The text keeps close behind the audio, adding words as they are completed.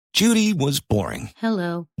Judy was boring.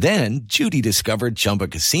 Hello. Then Judy discovered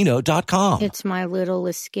ChumbaCasino.com. It's my little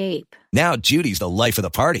escape. Now Judy's the life of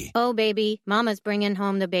the party. Oh, baby, mama's bringing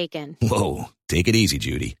home the bacon. Whoa, take it easy,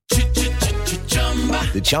 Judy.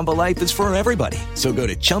 The Chumba life is for everybody. So go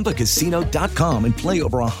to ChumbaCasino.com and play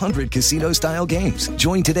over 100 casino-style games.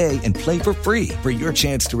 Join today and play for free for your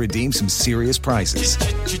chance to redeem some serious prizes.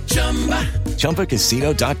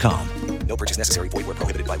 ChumbaCasino.com. No purchase necessary. Void where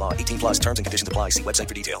prohibited by law. 18 plus terms and conditions apply. See website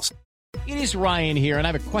for details. It is Ryan here, and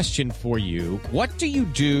I have a question for you. What do you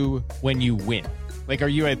do when you win? Like, are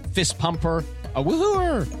you a fist pumper, a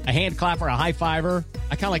woohooer, a hand clapper, a high fiver?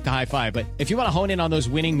 I kind of like the high five, but if you want to hone in on those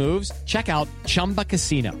winning moves, check out Chumba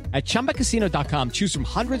Casino. At ChumbaCasino.com, choose from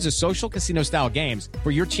hundreds of social casino style games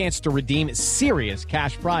for your chance to redeem serious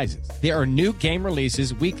cash prizes. There are new game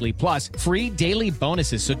releases weekly, plus free daily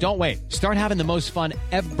bonuses. So don't wait. Start having the most fun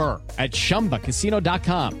ever at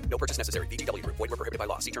ChumbaCasino.com. No purchase necessary. VGW. Void where prohibited by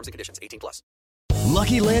law. See terms and conditions. 18 plus.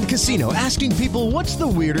 Lucky Land Casino, asking people, what's the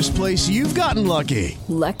weirdest place you've gotten lucky?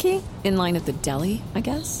 Lucky? In line at the deli, I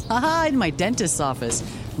guess? Aha, in my dentist's office.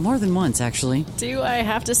 More than once, actually. Do I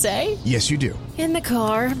have to say? Yes, you do. In the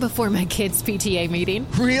car before my kids' PTA meeting.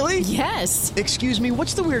 Really? Yes. Excuse me,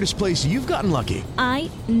 what's the weirdest place you've gotten lucky? I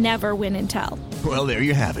never win and tell. Well, there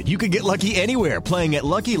you have it. You can get lucky anywhere, playing at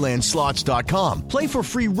LuckyLandSlots.com. Play for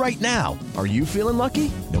free right now. Are you feeling lucky?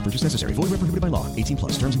 No purchase necessary. Void where prohibited by law. 18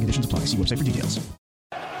 plus. Terms and conditions apply. See website for details.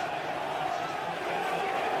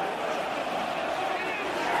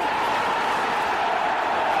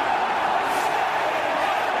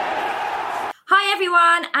 Hi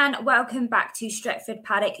everyone, and welcome back to Stretford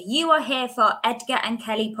Paddock. You are here for Edgar and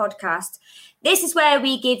Kelly podcast. This is where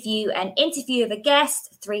we give you an interview of a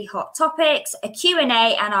guest, 3 hot topics, a Q&A,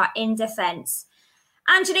 and our in defence.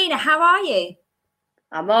 Angelina, how are you?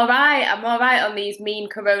 I'm all right. On these mean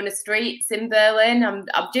Corona streets in Berlin. I'm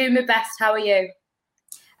doing my best. How are you?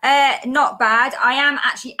 Not bad. I am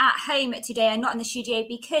actually at home today and not in the studio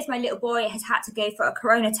because my little boy has had to go for a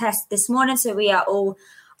Corona test this morning, so we are all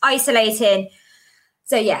isolating.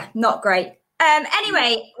 So yeah, not great.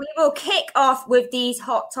 Anyway, we will kick off with these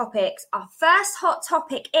hot topics. Our first hot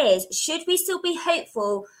topic is, should we still be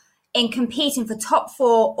hopeful in competing for top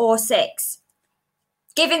 4 or 6?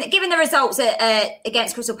 Given the results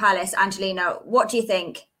against Crystal Palace, Angelina, what do you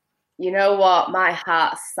think? You know what? My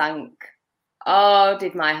heart sank. Oh,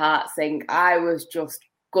 did my heart sink? I was just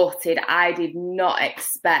gutted. I did not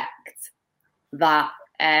expect that.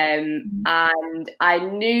 And I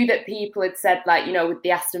knew that people had said, like, you know, with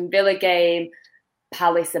the Aston Villa game,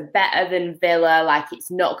 Palace are better than Villa. Like,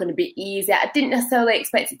 it's not going to be easy. I didn't necessarily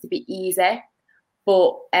expect it to be easy,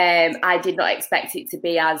 but I did not expect it to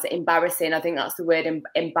be as embarrassing. I think that's the word,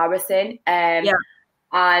 embarrassing. Yeah.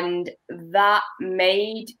 And that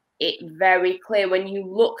made it very clear when you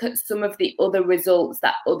look at some of the other results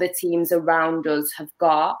that other teams around us have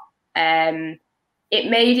got. It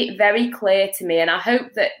made it very clear to me, and I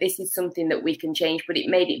hope that this is something that we can change, but it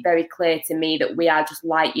made it very clear to me that we are just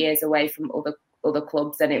light years away from other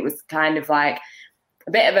clubs. And it was kind of like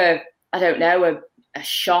a bit of a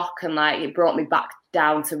shock, and like it brought me back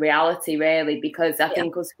down to reality, really, because I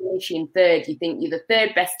think us finishing third, you think you're the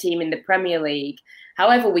third best team in the Premier League.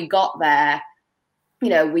 However we got there, you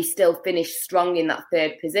know, we still finished strong in that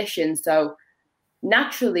third position. So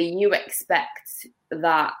naturally you expect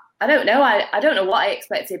that. I don't know. I don't know what I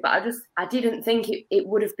expected, but I didn't think it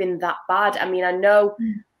would have been that bad. I mean, I know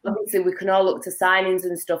obviously we can all look to signings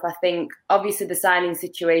and stuff. I think obviously the signing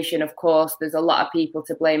situation, of course, there's a lot of people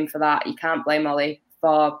to blame for that. You can't blame Ollie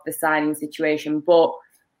for the signing situation, but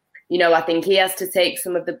you know, I think he has to take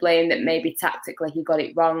some of the blame that maybe tactically he got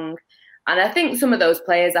it wrong. And I think some of those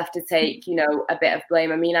players have to take, you know, a bit of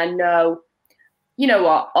blame. I mean, I know, you know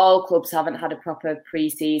what, all clubs haven't had a proper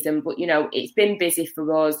pre-season, but, you know, it's been busy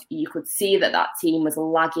for us. You could see that team was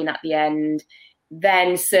lagging at the end.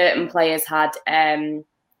 Then certain players had, you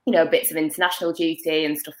know, bits of international duty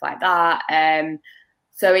and stuff like that.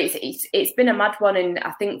 So it's been a mad one. And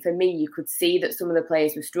I think for me, you could see that some of the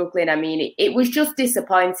players were struggling. I mean, it was just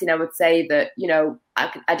disappointing, I would say, that, you know,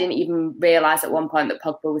 I didn't even realise at one point that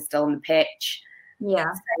Pogba was still on the pitch.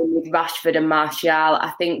 Yeah. Same with Rashford and Martial.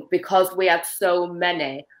 I think because we had so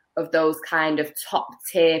many of those kind of top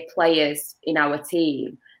tier players in our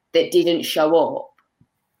team that didn't show up.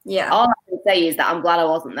 Yeah. All I can say is that I'm glad I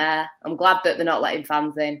wasn't there. I'm glad that they're not letting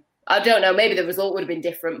fans in. I don't know, maybe the result would have been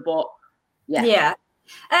different, but yeah. Yeah.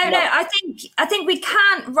 No, I think we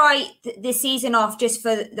can't write the season off just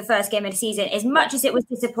for the first game of the season. As much as it was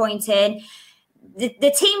disappointing, the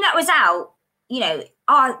team that was out, you know,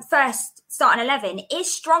 our first starting 11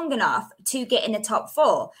 is strong enough to get in the top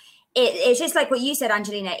 4. it's just like what you said,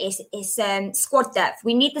 Angelina. It's squad depth.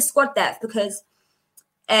 We need the squad depth because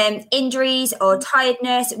injuries or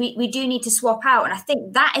tiredness, we do need to swap out. And I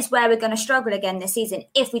think that is where we're going to struggle again this season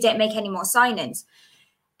if we don't make any more signings.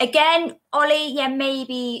 Again, Ollie,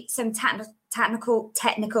 maybe some technical.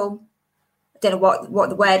 I don't know what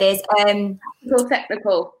the word is.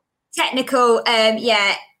 Technical.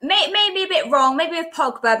 Maybe a bit wrong. Maybe with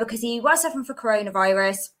Pogba because he was suffering for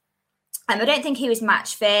coronavirus. I don't think he was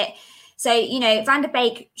match fit. So, Van der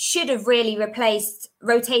Beek should have really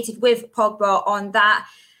rotated with Pogba on that.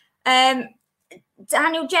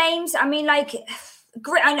 Daniel James,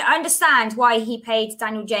 great. I understand why he paid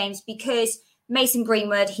Daniel James because Mason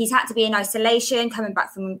Greenwood, he's had to be in isolation coming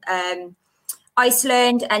back from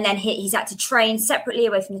Iceland, and then he's had to train separately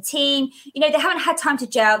away from the team. They haven't had time to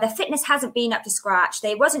gel. Their fitness hasn't been up to scratch.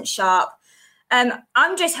 They wasn't sharp.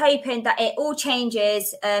 I'm just hoping that it all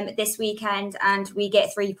changes this weekend and we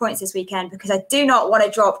get 3 points this weekend because I do not want to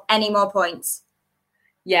drop any more points.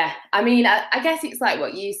 Yeah, I guess it's like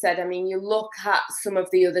what you said. You look at some of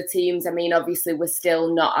the other teams. Obviously we're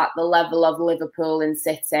still not at the level of Liverpool and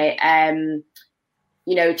City.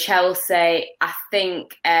 Chelsea, I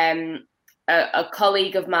think a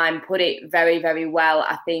colleague of mine put it very, very well.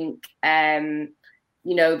 I think,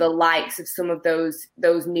 the likes of some of those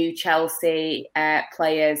new Chelsea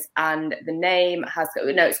players, and the name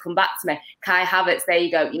it's come back to me. Kai Havertz, there you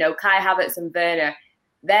go. Kai Havertz and Werner,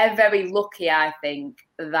 they're very lucky, I think,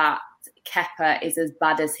 that Kepa is as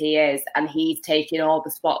bad as he is and he's taking all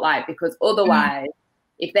the spotlight because otherwise,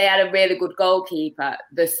 if they had a really good goalkeeper,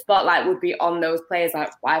 the spotlight would be on those players.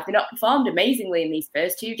 Like, why have they not performed amazingly in these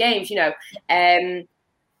first 2 games?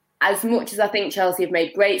 As much as I think Chelsea have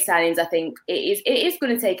made great signings, I think it is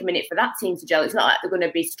going to take a minute for that team to gel. It's not like they're going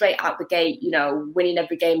to be straight out the gate, winning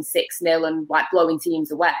every game 6-0 and blowing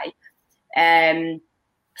teams away.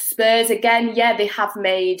 Spurs again, they have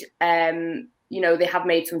made they have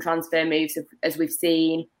made some transfer moves as we've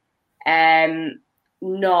seen. I'm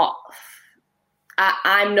not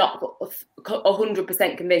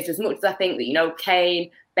 100% convinced, as much as I think that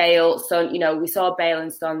Kane, Bale, Son. We saw Bale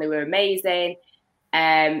and Son; they were amazing.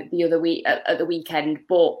 The other week at the weekend,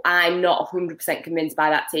 but I'm not 100% convinced by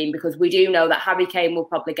that team because we do know that Harry Kane will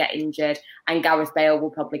probably get injured and Gareth Bale will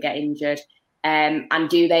probably get injured. And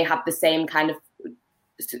do they have the same kind of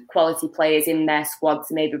quality players in their squad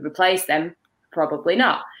to maybe replace them? Probably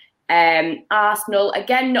not. Arsenal,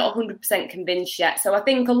 again, not 100% convinced yet. So I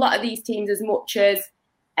think a lot of these teams, as much as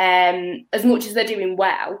they're doing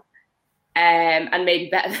well, and maybe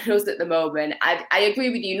better than us at the moment, I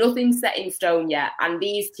agree with you. Nothing's set in stone yet, and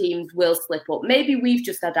these teams will slip up. Maybe we've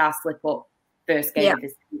just had our slip up first game of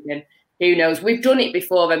this season. Who knows? We've done it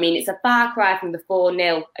before. It's a far cry from the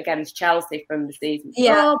 4-0 against Chelsea from the season.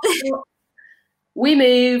 Yeah. We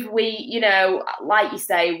move. We, like you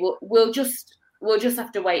say, we'll just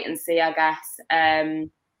have to wait and see, I guess.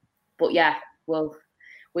 But yeah,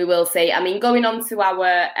 we will see. Going on to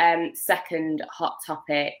our second hot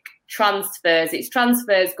topic, transfers. It's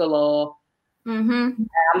transfers galore. Mm-hmm.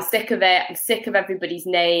 I'm sick of it. I'm sick of everybody's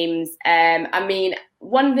names.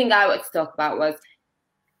 One thing I wanted to talk about was,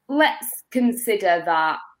 let's consider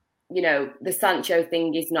that, the Sancho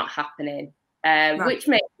thing is not happening, right, which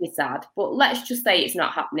makes me sad. But let's just say it's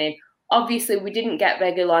not happening. Obviously, we didn't get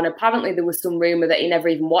Reguilon. Apparently, there was some rumour that he never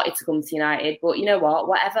even wanted to come to United. But you know what?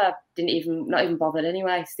 Whatever. Not even bothered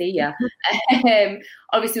anyway. See ya.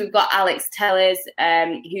 Obviously, we've got Alex Telles,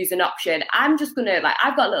 who's an option. I'm just going to,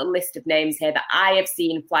 I've got a little list of names here that I have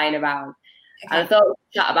seen flying around. Okay. And I thought we'd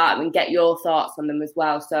chat about them and get your thoughts on them as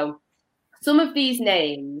well. So some of these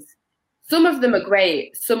names, some of them are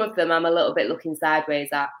great. Some of them I'm a little bit looking sideways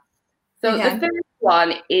at. So the first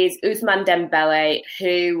one is Ousmane Dembele,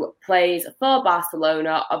 who plays for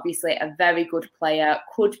Barcelona. Obviously, a very good player.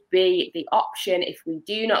 Could be the option if we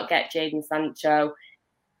do not get Jadon Sancho.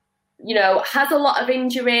 Has a lot of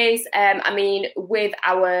injuries. With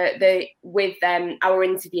our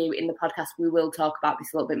interview in the podcast, we will talk about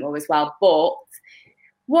this a little bit more as well. But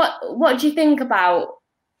what do you think about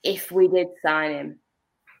if we did sign him?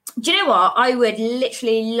 Do you know what? I would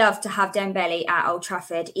literally love to have Dembele at Old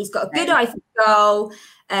Trafford. He's got a good eye for goal.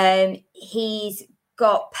 He's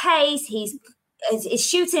got pace. His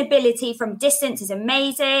shooting ability from distance is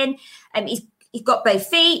amazing. He's got both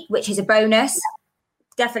feet, which is a bonus.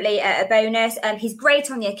 Definitely a bonus. He's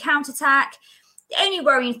great on the counter-attack. The only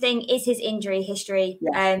worrying thing is his injury history.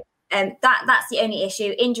 Yeah. That's the only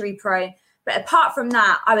issue, injury prone. But apart from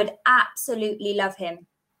that, I would absolutely love him.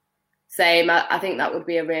 Same. I think that would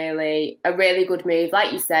be a really good move.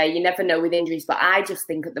 Like you say, you never know with injuries, but I just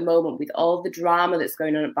think at the moment with all the drama that's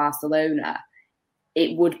going on at Barcelona,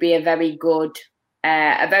 it would be a very good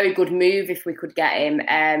move if we could get him.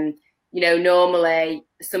 Normally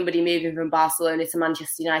somebody moving from Barcelona to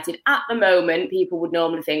Manchester United at the moment, people would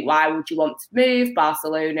normally think, why would you want to move?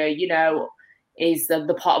 Barcelona, is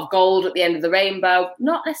the pot of gold at the end of the rainbow.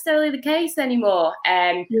 Not necessarily the case anymore.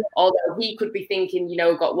 Although he could be thinking,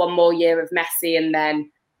 got one more year of Messi and then,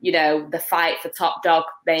 the fight for top dog,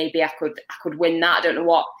 maybe I could win that. I don't know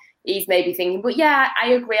what he's maybe thinking. But yeah,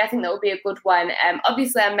 I agree. I think that would be a good one.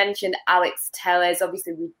 Obviously, I mentioned Alex Telles.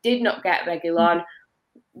 Obviously, we did not get Reguilon.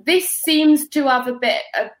 This seems to have a bit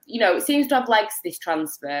of, it seems to have legs, this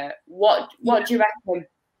transfer. What do you reckon?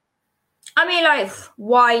 I mean,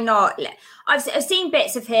 why not? I've seen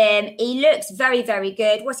bits of him. He looks very, very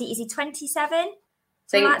good. Is he 27?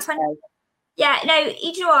 Yeah, no,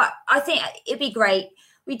 you know what? I think it'd be great.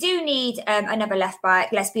 We do need another left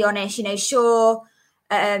back, let's be honest. Sure,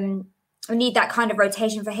 we need that kind of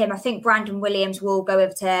rotation for him. I think Brandon Williams will go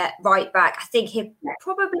over to right back. I think he'd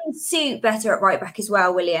probably suit better at right back as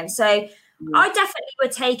well, Williams. So I definitely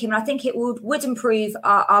would take him. And I think it would improve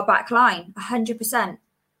our back line 100%.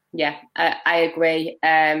 Yeah, I agree.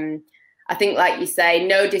 I think, like you say,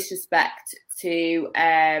 no disrespect to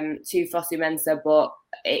Fosu Mensah, but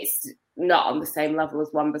it's not on the same level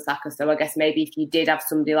as Wan-Bissaka. So I guess maybe if you did have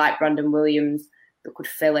somebody like Brandon Williams that could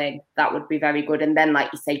fill in, that would be very good. And then,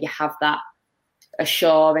 like you say, you have that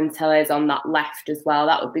Shaw and Telles on that left as well.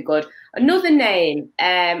 That would be good. Another name,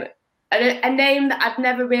 a name that I've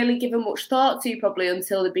never really given much thought to probably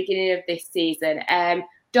until the beginning of this season.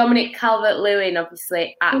 Dominic Calvert-Lewin,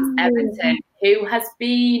 obviously, at Everton, who has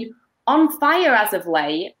been on fire as of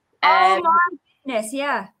late. Oh, my goodness,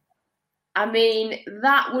 yeah. I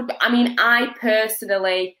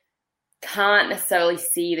personally can't necessarily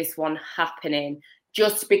see this one happening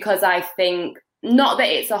just because I think, not that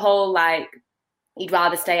it's a whole, he'd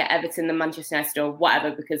rather stay at Everton than Manchester United or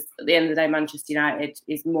whatever, because at the end of the day, Manchester United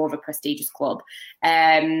is more of a prestigious club.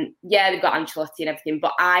 They've got Ancelotti and everything,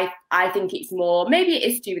 but I think it's more, maybe it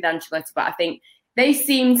is to do with Ancelotti, but I think they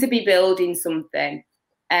seem to be building something.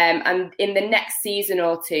 And in the next season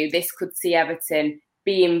or two, this could see Everton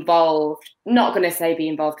be involved, not going to say be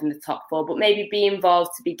involved in the top four, but maybe be involved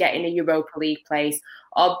to be getting a Europa League place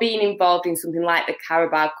or being involved in something like the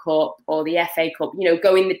Carabao Cup or the FA Cup,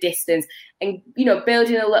 going the distance and,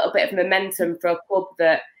 building a little bit of momentum for a club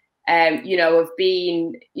that, have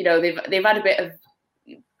been, they've had a bit of,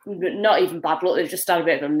 not even bad luck, they've just had a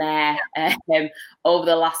bit of a mare over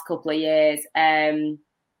the last couple of years. So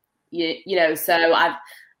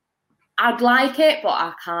I'd like it,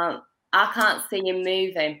 but I can't see him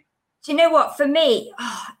moving. Do you know what? For me,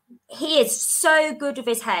 he is so good with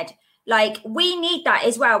his head. We need that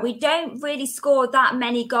as well. We don't really score that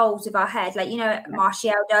many goals with our head.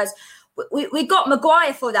 Martial does. We got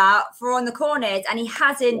Maguire for on the corners, and he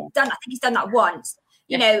hasn't done. I think he's done that once.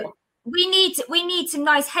 We need some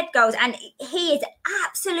nice head goals, and he is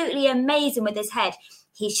absolutely amazing with his head.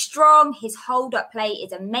 He's strong. His hold-up play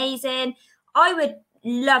is amazing. I would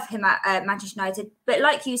love him at Manchester United, but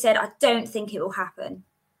like you said, I don't think it will happen.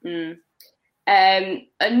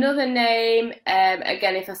 Another name,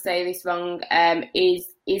 again, if I say this wrong, is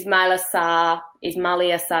Ismaila Sarr.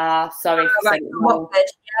 Ismaila Sarr. Sorry if I said it wrong.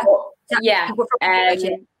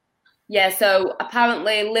 So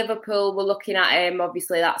apparently Liverpool were looking at him.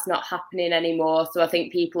 Obviously, that's not happening anymore. So I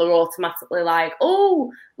think people are automatically like,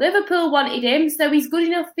 oh, Liverpool wanted him, so he's good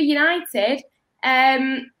enough for United.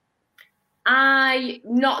 I'm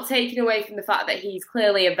not taking away from the fact that he's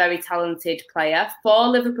clearly a very talented player. For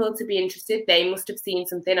Liverpool to be interested, they must have seen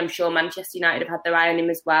something. I'm sure Manchester United have had their eye on him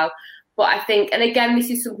as well. But I think, and again, this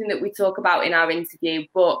is something that we talk about in our interview,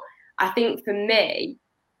 but I think for me,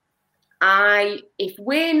 if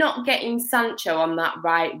we're not getting Sancho on that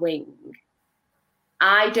right wing,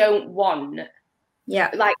 I don't want...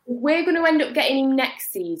 if we're going to end up getting him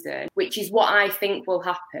next season, which is what I think will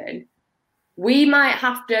happen, we might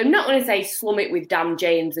have to, I'm not going to say slum it with Dan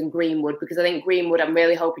James and Greenwood, because I think Greenwood, I'm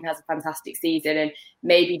really hoping, has a fantastic season, and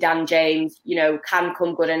maybe Dan James, can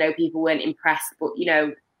come good. I know people weren't impressed, but,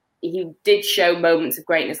 he did show moments of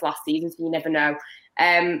greatness last season, so you never know.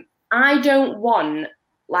 I don't want,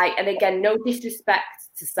 and again, no disrespect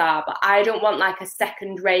to Sarr, but I don't want a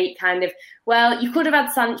second-rate kind of, well, you could have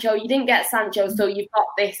had Sancho, you didn't get Sancho, so you've got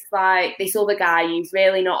this other guy who's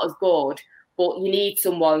really not as good, but you need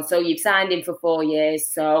someone, so you've signed him for 4 years.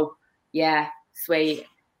 So, yeah, sweet.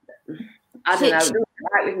 I don't know. It doesn't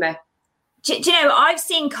right with me. Do you know, I've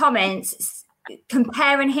seen comments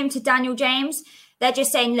comparing him to Daniel James. They're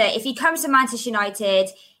just saying, look, if he comes to Manchester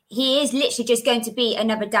United, he is literally just going to be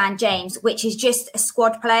another Dan James, which is just a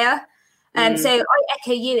squad player. So I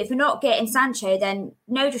echo you. If we're not getting Sancho, then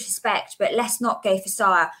no disrespect, but let's not go for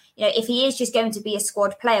Sarr. If he is just going to be a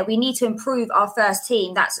squad player, we need to improve our first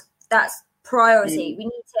team. That's priority. We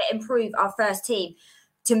need to improve our first team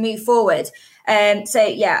to move forward. I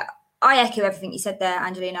echo everything you said there,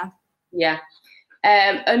 Angelina. Yeah.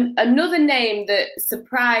 Another name that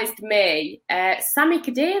surprised me, Sami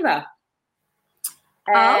Khedira.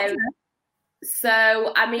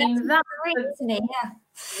 So, I mean, that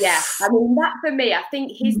for me, I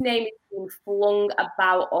think his name is being flung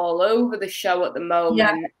about all over the show at the moment.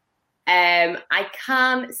 Yeah. I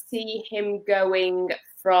can't see him going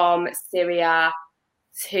from Serie A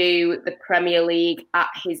to the Premier League at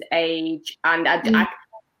his age, and I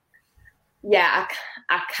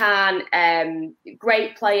can't.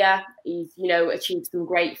 Great player, he's achieved some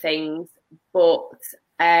great things, but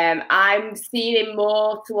I'm seeing him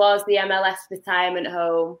more towards the MLS retirement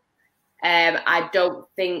home. I don't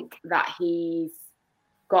think that he's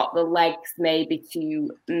got the legs maybe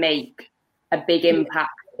to make a big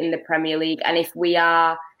impact in the Premier League. And if we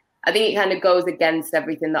are, I think it kind of goes against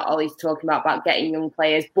everything that Ollie's talking about getting young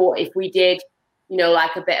players. But if we did,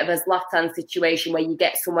 like a bit of a Zlatan situation where you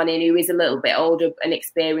get someone in who is a little bit older and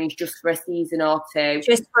experienced just for a season or two.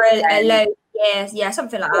 Just for a low years. Yeah,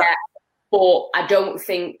 something like that. But I don't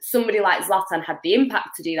think somebody like Zlatan had the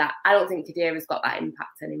impact to do that. I don't think Khedira's got that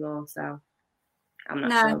impact anymore. So I'm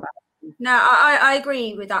not sure about it. No, I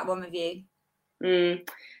agree with that one with you.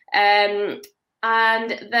 And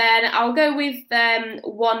then I'll go with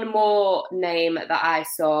one more name that I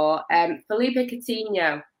saw. Felipe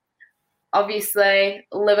Coutinho. Obviously,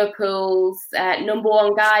 Liverpool's number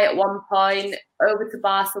one guy at one point, over to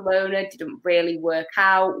Barcelona, didn't really work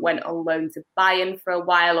out, went on loan to Bayern for a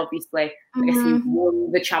while, obviously. I guess he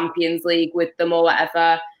won the Champions League with them or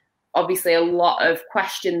whatever. Obviously, a lot of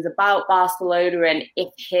questions about Barcelona and if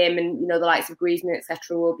him and, the likes of Griezmann,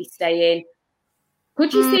 etc., will be staying.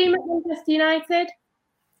 Could you see him at Manchester United?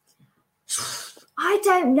 I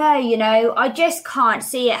don't know, I just can't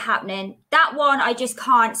see it happening. That one, I just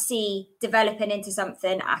can't see developing into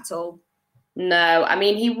something at all. No, I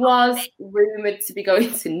mean, he was rumoured to be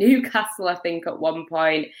going to Newcastle, I think, at one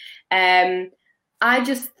point. I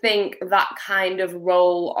just think that kind of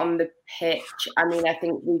role on the pitch, I mean, I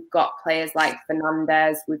think we've got players like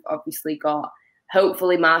Fernandes, we've obviously got,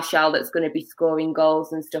 hopefully, Martial that's going to be scoring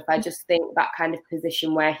goals and stuff. I just think that kind of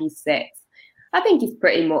position where he sits, I think he's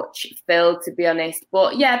pretty much filled, to be honest.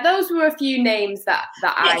 But yeah, those were a few names that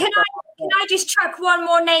Can I just chuck one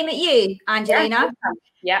more name at you, Angelina?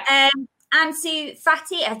 Yeah. Ansu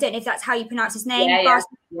Fati. I don't know if that's how you pronounce his name.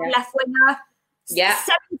 Barcelona left winger. Yeah.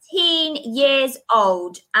 17 years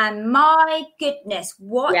old, and my goodness,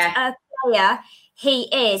 what a player he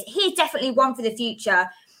is. He's definitely one for the future.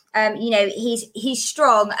 He's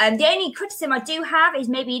strong. The only criticism I do have is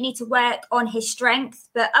maybe you need to work on his strength.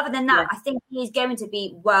 But other than that, I think he's going to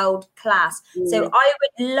be world class. So I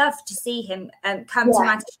would love to see him come to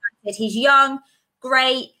Manchester United. He's young,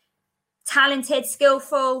 great, talented,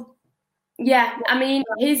 skillful. Yeah, I mean,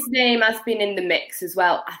 his name has been in the mix as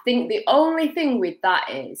well. I think the only thing with that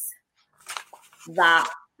is that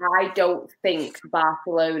I don't think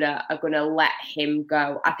Barcelona are going to let him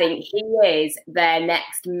go. I think he is their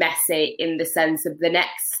next Messi in the sense of the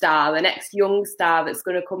next star, the next young star that's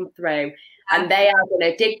going to come through. And they are going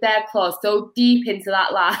to dig their claws so deep into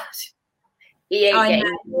that lad. He ain't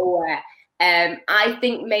getting nowhere. I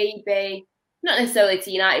think maybe, not necessarily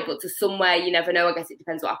to United, but to somewhere, you never know. I guess it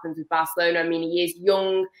depends what happens with Barcelona. I mean, he is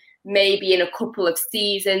young. Maybe in a couple of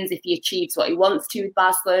seasons, if he achieves what he wants to with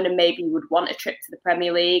Barcelona, maybe he would want a trip to the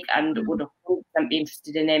Premier League and would 100% be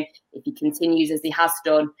interested in him if he continues as he has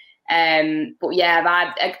done. But yeah,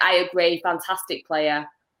 I agree, fantastic player.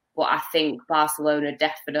 But I think Barcelona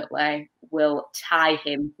definitely will tie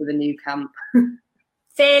him to the new camp.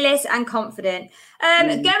 Fearless and confident.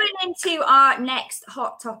 Going into our next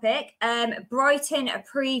hot topic, Brighton, a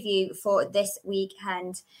preview for this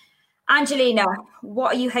weekend. Angelina,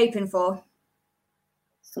 what are you hoping for?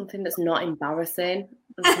 Something that's not embarrassing.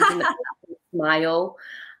 Something that makes me smile.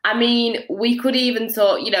 I mean, we could even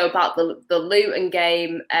talk, about the Luton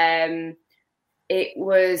game. It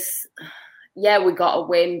was, we got a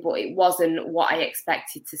win, but it wasn't what I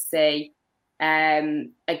expected to see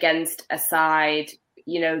against a side,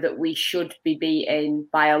 that we should be beating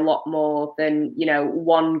by a lot more than,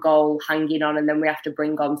 one goal hanging on, and then we have to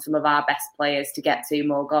bring on some of our best players to get 2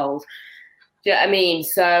 more goals. Do you know what I mean?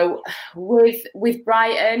 So with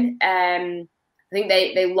Brighton, I think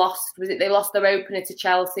they lost. Was it they lost their opener to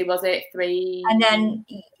Chelsea? Was it 3? And then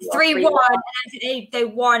 3-1. And they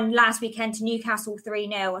won last weekend to Newcastle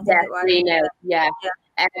 3-0. I think it was 3-0. Yeah.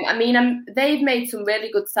 they've made some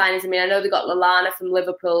really good signings. I mean, I know they got Lallana from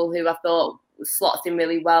Liverpool, who I thought slots in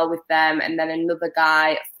really well with them, and then another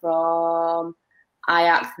guy from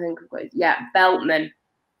Ajax, I think.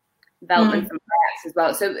 Veltman from Ajax as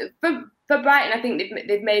well. So for Brighton, I think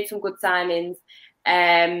they've made some good signings.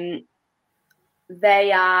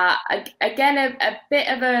 They are again a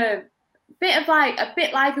bit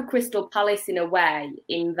like a Crystal Palace in a way,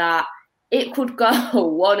 in that it could go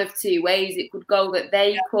one of two ways. It could go that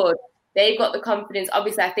they've got the confidence.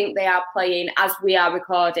 Obviously, I think they are playing as we are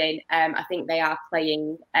recording. I think they are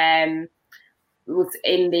playing in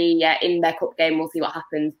their cup game. We'll see what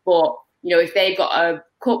happens. But if they've got a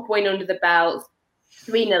cup win under the belt,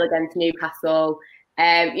 3-0 against Newcastle,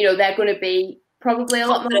 they're going to be probably a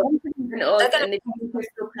lot more confident than us. And if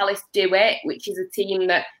Crystal Palace do it, which is a team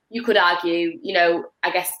that you could argue,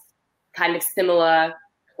 I guess, kind of similar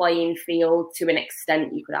playing field to an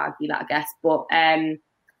extent, you could argue that, I guess, but in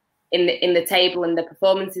the table and the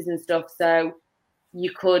performances and stuff. So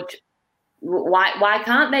you could, why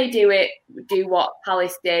can't they do what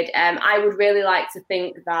Palace did? I would really like to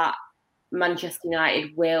think that Manchester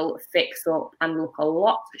United will fix up and look a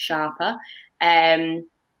lot sharper. I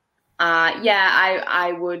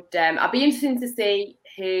would. I'd be interested to see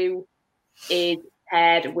who is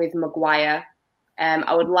paired with Maguire.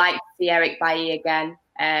 I would like to see Eric Bailly again.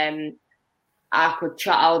 I could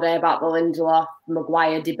chat all day about the Lindelof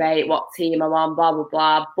Maguire debate, what team I'm on, blah blah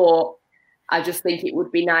blah. But I just think it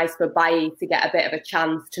would be nice for Bailly to get a bit of a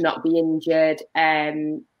chance to not be injured.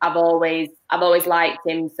 I've always liked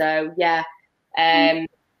him, so yeah.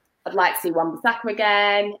 I'd like to see Wan-Bissaka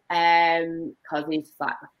again because he's just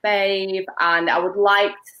like my fave, and I would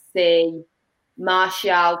like to see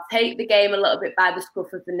Martial take the game a little bit by the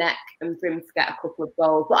scruff of the neck and for him to get a couple of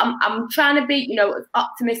goals. But I'm trying to be, as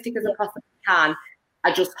optimistic as I possibly can.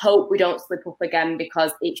 I just hope we don't slip up again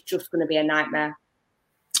because it's just going to be a nightmare.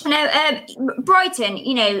 No, Brighton,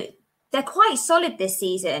 they're quite solid this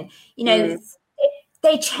season.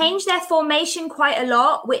 They changed their formation quite a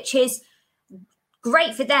lot, which is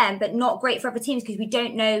great for them, but not great for other teams because we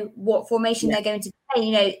don't know what formation they're going to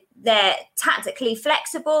play. They're tactically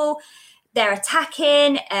flexible, they're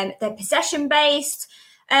attacking, they're possession based.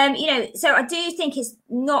 So I do think it's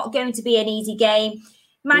not going to be an easy game.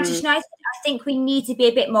 Manchester United, I think we need to be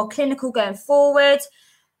a bit more clinical going forward.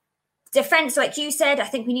 Defence, like you said, I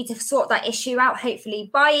think we need to sort that issue out.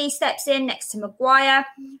 Hopefully Bailly steps in next to Maguire.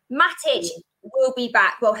 Matic will be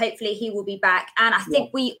back. Well, hopefully he will be back. And I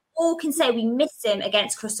think we all can say we missed him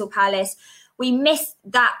against Crystal Palace. We missed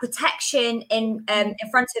that protection in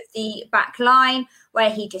front of the back line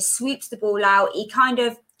where he just swoops the ball out. He kind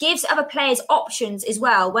of gives other players options as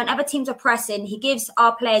well. When other teams are pressing, he gives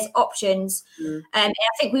our players options. And I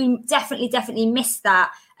think we definitely missed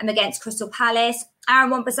that against Crystal Palace. Aaron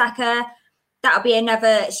Wan-Bissaka, that'll be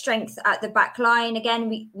another strength at the back line. Again,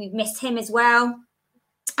 we've missed him as well.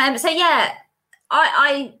 I'm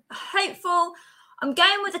hopeful. I'm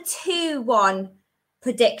going with a 2-1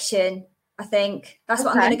 prediction, I think. That's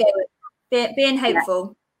what I'm going to go with, being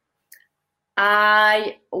hopeful.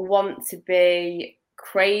 I want to be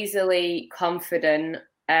crazily confident,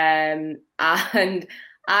 and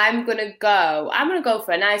I'm going to go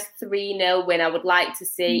for a nice 3-0 win. I would like to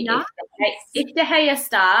see if De Gea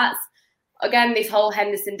starts. Again, this whole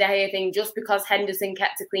Henderson De Gea thing, just because Henderson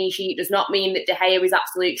kept a clean sheet does not mean that De Gea is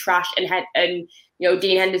absolute trash and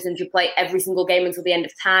Dean Henderson should play every single game until the end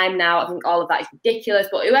of time now. I think all of that is ridiculous.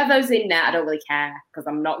 But whoever's in there, I don't really care because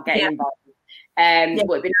I'm not getting involved. But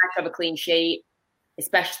it'd be nice to have a clean sheet,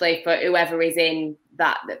 especially for whoever is in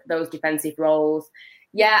those defensive roles.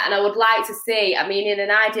 Yeah, and I would like to see, in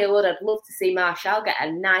an ideal world, I'd love to see Martial get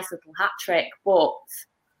a nice little hat-trick, but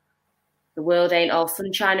the world ain't all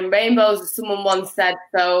sunshine and rainbows, as someone once said.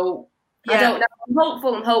 So I don't know.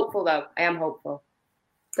 I'm hopeful, though. I am hopeful.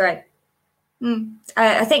 Great.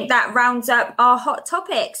 I think that rounds up our hot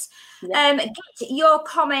topics. Get your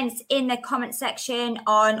comments in the comment section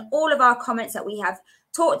on all of our comments that we have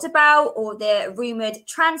talked about, or the rumoured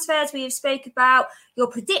transfers we have spoke about, your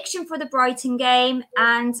prediction for the Brighton game,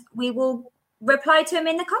 and we will reply to them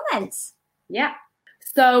in the comments. Yeah.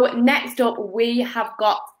 So next up, we have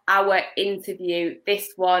got our interview.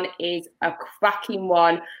 This one is a cracking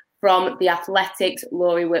one from The Athletic's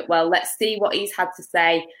Laurie Whitwell. Let's see what he's had to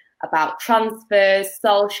say about transfers,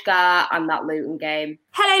 Solskjaer, and that Luton game.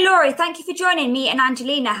 Hello, Laurie. Thank you for joining me and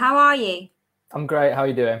Angelina. How are you? I'm great. How are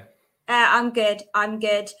you doing? I'm good.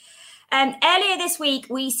 Earlier this week,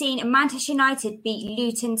 we seen Manchester United beat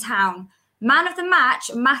Luton Town. Man of the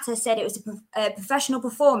match, Mata said it was a professional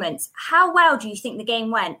performance. How well do you think the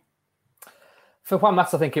game went? For Juan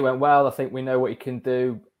Mata, I think it went well. I think we know what he can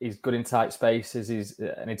do. He's good in tight spaces. He's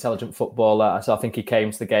an intelligent footballer. So I think he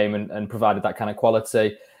came to the game and provided that kind of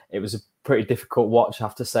quality. It was a pretty difficult watch, I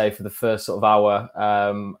have to say, for the first sort of hour.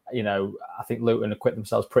 I think Luton acquitted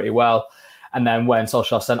themselves pretty well. And then when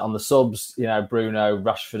Solskjaer sent on the subs, Bruno,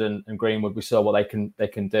 Rashford and Greenwood, we saw what they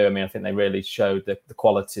can do. I mean, I think they really showed the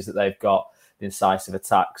qualities that they've got, the incisive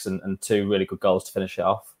attacks and 2 really good goals to finish it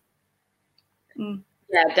off.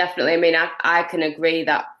 Yeah, definitely. I mean, I can agree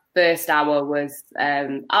that first hour was,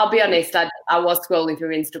 I'll be honest, I was scrolling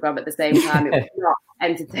through Instagram at the same time. It was not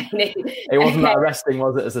entertaining. It wasn't that arresting,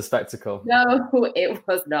 was it, as a spectacle? No, it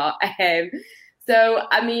was not. So,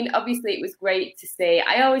 I mean, obviously it was great to see.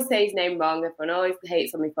 I always say his name wrong. Everyone always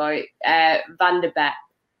hates on me for it. Van der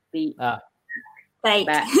Beek. Beek.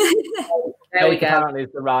 There we go. Apparently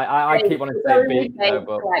is the right. I keep wanting to say Beek.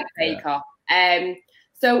 Like Bake-Off.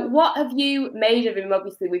 So what have you made of him?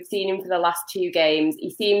 Obviously, we've seen him for the last 2 games.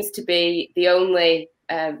 He seems to be the only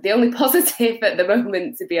positive at the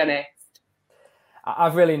moment, to be honest.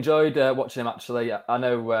 I've really enjoyed watching him, actually. I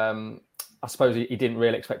know, I suppose he didn't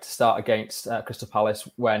really expect to start against Crystal Palace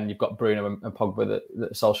when you've got Bruno and Pogba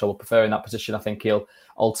that Solskjaer will prefer in that position. I think he'll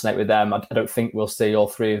alternate with them. I don't think we'll see all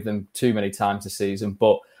 3 of them too many times this season,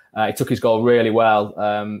 but he took his goal really well.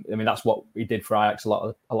 I mean, that's what he did for Ajax a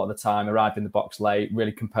lot of the time. Arrived in the box late,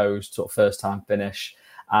 really composed, sort of first-time finish.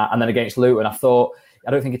 And then against Luton, I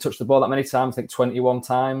don't think he touched the ball that many times. I think 21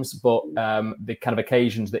 times. But the kind of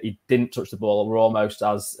occasions that he didn't touch the ball were almost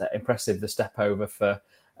as impressive. The step over for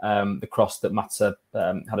the cross that Mata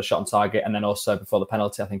had a shot on target, and then also before the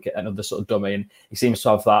penalty, I think another sort of dummy. And he seems to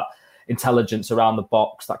have that intelligence around the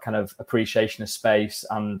box, that kind of appreciation of space,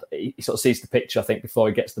 and he sort of sees the picture, I think, before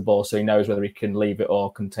he gets the ball, so he knows whether he can leave it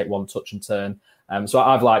or can take one touch and turn. So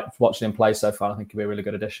I've liked watching him play so far. I think he'll be a really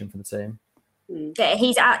good addition for the team.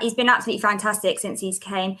 He's been absolutely fantastic since he's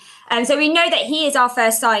came. So we know that he is our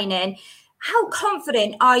first signing. How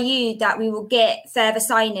confident are you that we will get further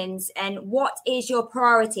signings, and what is your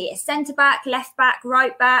priority? A centre-back, left-back,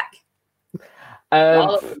 right-back?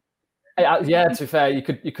 Yeah, to be fair, you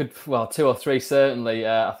could 2 or 3 certainly.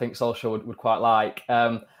 I think Solskjaer would quite like.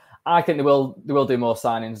 I think they will do more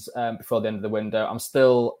signings before the end of the window. I'm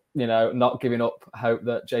still, not giving up hope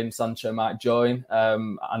that Jadon Sancho might join.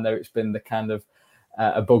 I know it's been the kind of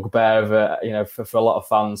a bugbear of for a lot of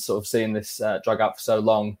fans, sort of seeing this drag out for so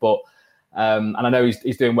long. But and I know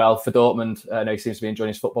he's doing well for Dortmund. I know he seems to be enjoying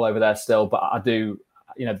his football over there still. But I do,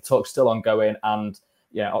 the talk's still ongoing, and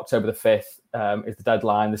October the 5th is the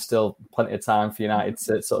deadline. There's still plenty of time for United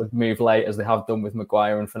to sort of move late, as they have done with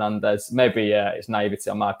Maguire and Fernandes. Maybe it's naivety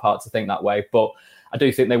on my part to think that way, but I do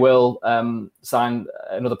think they will sign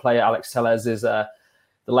another player. Alex Telles is the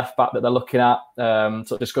left back that they're looking at.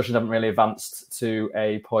 Sort of discussions haven't really advanced to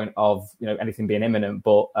a point of anything being imminent,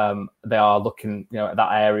 but they are looking at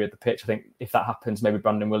that area of the pitch. I think if that happens, maybe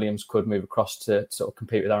Brandon Williams could move across to sort of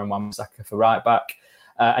compete with Aaron Wan-Bissaka for right back.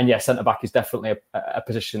 And centre-back is definitely a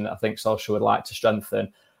position that I think Solskjaer would like to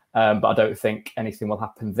strengthen. But I don't think anything will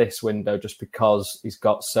happen this window, just because he's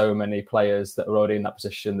got so many players that are already in that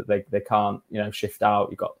position that they can't, shift out.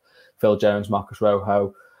 You've got Phil Jones, Marcus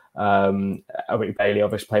Rojo, Rick Bailey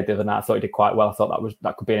obviously played the other night. I thought he did quite well. I thought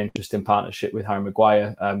that could be an interesting partnership with Harry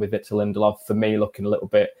Maguire, with Victor Lindelof. For me, looking a little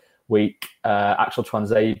bit weak. Axel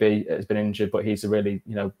Tuanzebe has been injured, but he's a really,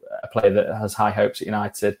 a player that has high hopes at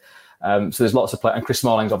United. So there's lots of players, and Chris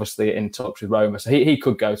Smalling's obviously in talks with Roma, so he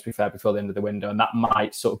could go, to be fair, before the end of the window, and that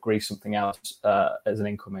might sort of grease something else as an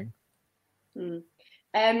incoming.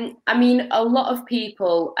 I mean, a lot of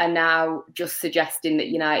people are now just suggesting that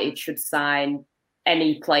United should sign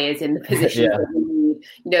any players in the position that we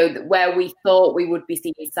need. Where we thought we would be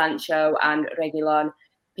seeing Sancho and Reguilon,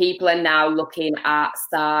 people are now looking at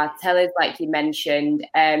Sarr, Telles, like you mentioned.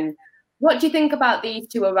 What do you think about these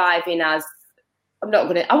two arriving as,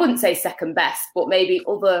 I wouldn't say second best, but maybe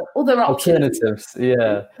other options. Alternatives,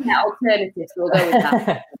 yeah. Yeah, alternatives, we'll go with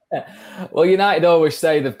that. Well, United always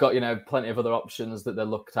say they've got, plenty of other options that they're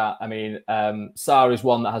looked at. I mean, Sarr is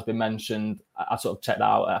one that has been mentioned. I sort of checked that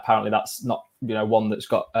out. Apparently that's not, one that's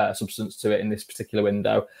got substance to it in this particular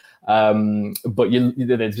window. But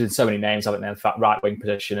there's been so many names, haven't there, in fact, right-wing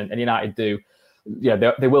position. And United do,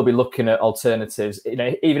 they will be looking at alternatives.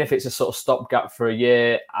 Even if it's a sort of stopgap for a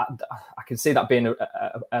year, I can see that being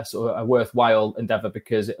a sort of a worthwhile endeavour,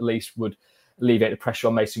 because it at least would alleviate the pressure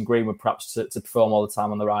on Mason Greenwood, perhaps to perform all the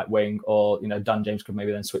time on the right wing, or Dan James could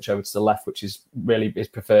maybe then switch over to the left, which is really his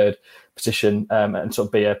preferred position, and sort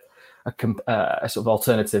of be a sort of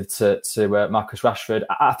alternative to Marcus Rashford.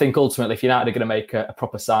 I think ultimately, if United are going to make a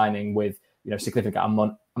proper signing with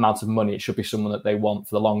significant amount of money. It should be someone that they want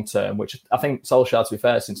for the long term, which I think Solskjaer, to be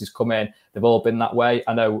fair, since he's come in, they've all been that way.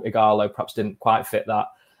 I know Ighalo perhaps didn't quite fit that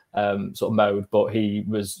sort of mode, but he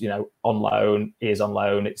was, on loan. He is on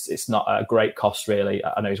loan. It's not a great cost, really.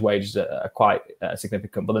 I know his wages are quite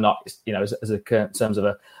significant, but they're not, in terms of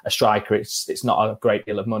a striker, it's not a great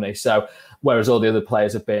deal of money. So whereas all the other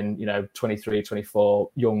players have been, 23, 24,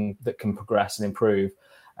 young, that can progress and improve.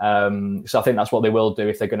 So I think that's what they will do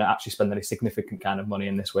if they're going to actually spend any significant kind of money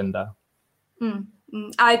in this window.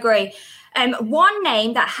 I agree. One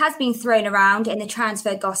name that has been thrown around in the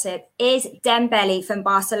transfer gossip is Dembele from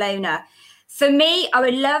Barcelona. For me, I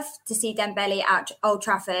would love to see Dembele at Old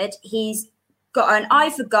Trafford. He's got an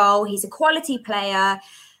eye for goal. He's a quality player,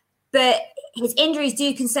 but his injuries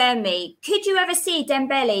do concern me. Could you ever see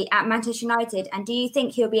Dembele at Manchester United? And do you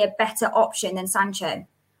think he'll be a better option than Sancho?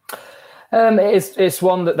 It's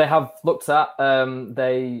one that they have looked at.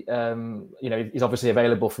 He's obviously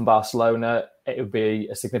available from Barcelona. It would be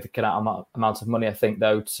a significant amount of money, I think,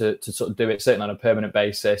 though, to sort of do it, certainly on a permanent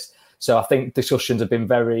basis. So I think discussions have been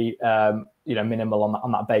very, minimal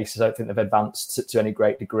on that basis. I don't think they've advanced to any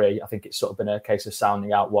great degree. I think it's sort of been a case of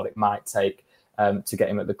sounding out what it might take to get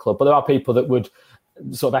him at the club. But there are people that would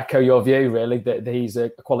sort of echo your view, really, that he's a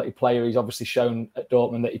quality player. He's obviously shown at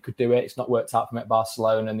Dortmund that he could do it. It's not worked out for him at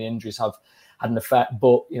Barcelona, and the injuries have had an effect.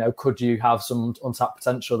 But, could you have some untapped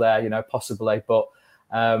potential there? Possibly. But,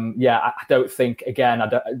 I don't think, again,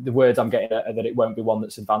 the words I'm getting are that it won't be one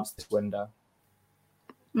that's advanced this window.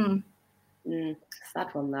 Sad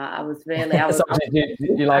one, that. I was really...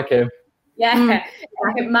 you like him? Yeah,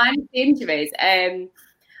 minus the injuries.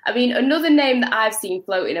 Another name that I've seen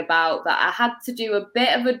floating about that I had to do a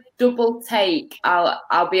bit of a double take,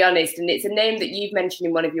 I'll be honest, and it's a name that you've mentioned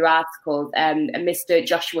in one of your articles, Mr.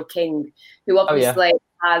 Joshua King, who obviously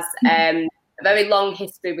has a very long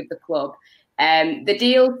history with the club. The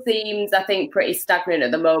deal seems, I think, pretty stagnant at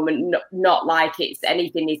the moment, not like it's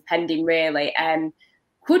anything is pending, really.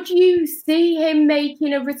 Could you see him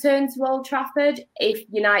making a return to Old Trafford if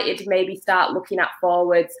United maybe start looking at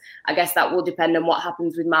forwards? I guess that will depend on what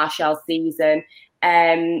happens with Martial's season.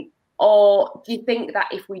 Or do you think that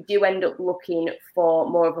if we do end up looking for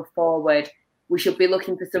more of a forward, we should be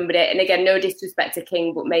looking for somebody, and again, no disrespect to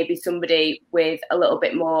King, but maybe somebody with a little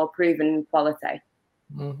bit more proven quality?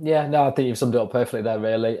 I think you've summed it up perfectly there,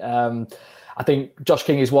 really. I think Josh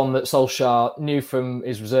King is one that Solskjaer knew from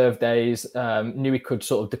his reserve days, knew he could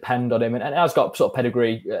sort of depend on him, and has got sort of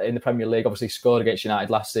pedigree in the Premier League, obviously scored against United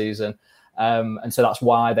last season. And so that's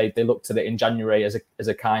why they looked at it in January as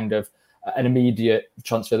a kind of an immediate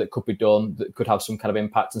transfer that could be done, that could have some kind of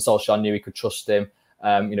impact. And Solskjaer knew he could trust him,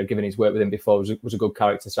 given his work with him before, was a good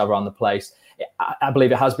character to have around the place. I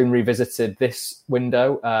believe it has been revisited this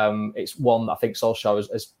window. It's one that I think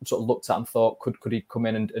Solskjaer has sort of looked at and thought, could he come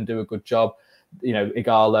in and do a good job?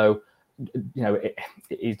 Ighalo,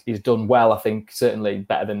 he's done well, I think, certainly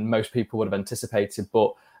better than most people would have anticipated,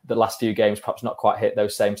 but the last few games perhaps not quite hit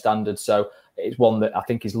those same standards. So it's one that I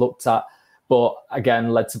think he's looked at, but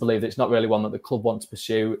again, led to believe that it's not really one that the club want to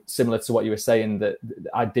pursue. Similar to what you were saying, that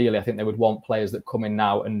ideally I think they would want players that come in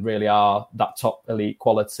now and really are that top elite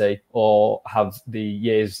quality or have the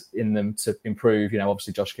years in them to improve.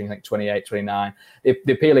 Obviously Josh King, I think 28, 29. The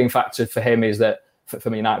appealing factor for him is that,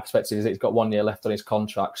 from a United perspective, is that he's got 1 year left on his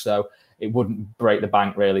contract, so it wouldn't break the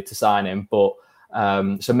bank really to sign him. But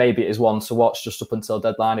so maybe it is one to watch just up until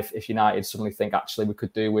deadline if United suddenly think actually we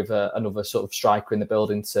could do with another sort of striker in the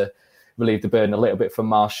building to relieve the burden a little bit from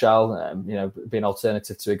Martial, be an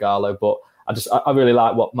alternative to Ighalo. But I really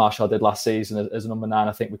like what Martial did last season as a number 9.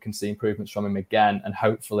 I think we can see improvements from him again, and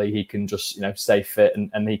hopefully he can just stay fit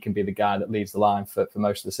and he can be the guy that leads the line for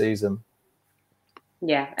most of the season.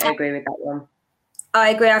 Yeah, I agree with that one.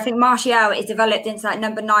 I agree. I think Martial is developed into that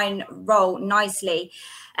number 9 role nicely.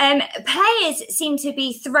 Players seem to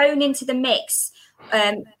be thrown into the mix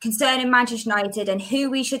concerning Manchester United and who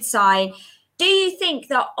we should sign. Do you think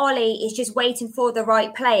that Ollie is just waiting for the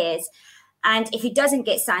right players? And if he doesn't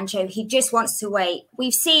get Sancho, he just wants to wait?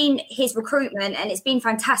 We've seen his recruitment and it's been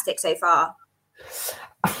fantastic so far.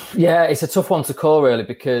 Yeah, it's a tough one to call, really,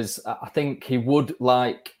 because I think he would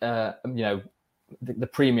like, the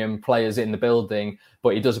premium players in the building,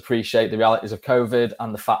 but he does appreciate the realities of COVID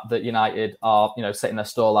and the fact that United are, setting their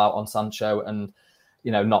stall out on Sancho and,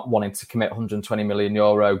 not wanting to commit 120 million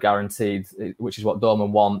euro guaranteed, which is what Dortmund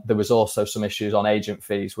want. There was also some issues on agent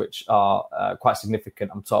fees, which are quite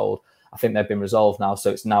significant, I'm told. I think they've been resolved now. So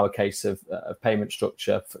it's now a case of payment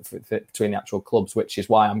structure between the actual clubs, which is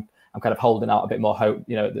why I'm kind of holding out a bit more hope.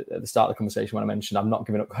 At the start of the conversation when I mentioned I'm not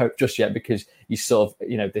giving up hope just yet, because you sort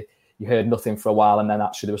of, you heard nothing for a while, and then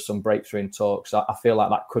actually there was some breakthrough in talks. So I feel like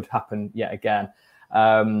that could happen yet again.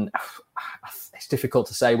 It's difficult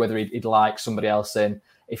to say whether he'd like somebody else in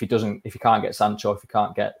if he can't get Sancho, if he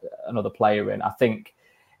can't get another player in. I think,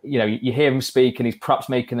 you hear him speak, and he's perhaps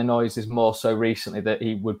making the noises more so recently that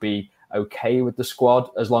he would be okay with the squad,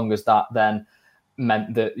 as long as that then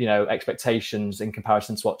meant that, expectations in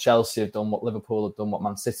comparison to what Chelsea have done, what Liverpool have done, what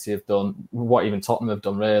Man City have done, what even Tottenham have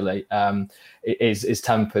done really, is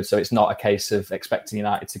tempered. So it's not a case of expecting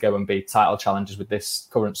United to go and be title challengers with this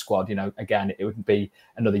current squad. Again, it would be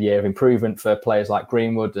another year of improvement for players like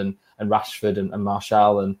Greenwood and Rashford and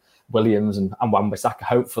Martial and Williams and Wan-Bissaka,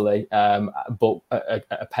 hopefully, but at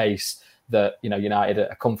a pace that United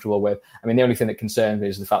are comfortable with. I mean, the only thing that concerns me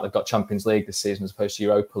is the fact they've got Champions League this season as opposed to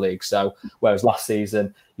Europa League. So whereas last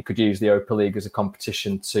season you could use the Europa League as a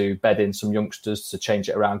competition to bed in some youngsters, to change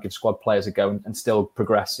it around, give squad players a go and still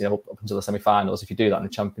progress, up until the semi-finals. If you do that in the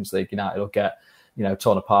Champions League, United will get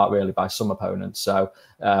torn apart really by some opponents. So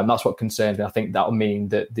that's what concerns me. I think that'll mean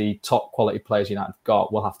that the top quality players United have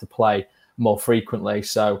got will have to play more frequently.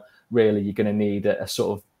 So really you're going to need a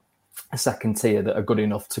sort of a second tier that are good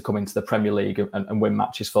enough to come into the Premier League and win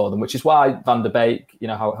matches for them, which is why Van der Beek,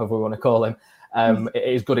 however we want to call him,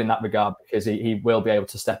 is good in that regard, because he will be able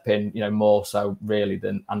to step in, more so really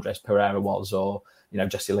than Andres Pereira was, or,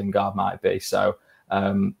 Jesse Lingard might be. So,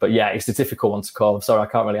 but yeah, it's a difficult one to call. I'm sorry,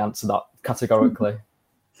 I can't really answer that categorically.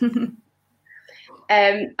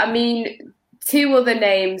 I mean, two other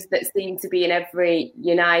names that seem to be in every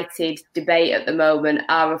United debate at the moment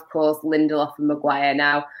are, of course, Lindelof and Maguire.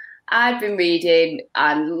 Now, I've been reading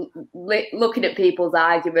and looking at people's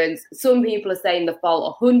arguments. Some people are saying the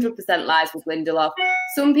fault 100% lies with Lindelof.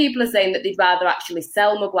 Some people are saying that they'd rather actually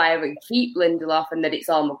sell Maguire and keep Lindelof, and that it's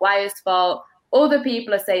all Maguire's fault. Other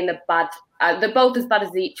people are saying they're both as bad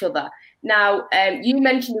as each other. Now, you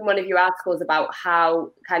mentioned in one of your articles about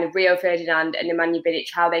how kind of Rio Ferdinand and Nemanja Vidic,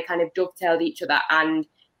 how they kind of dovetailed each other and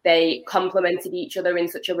they complemented each other in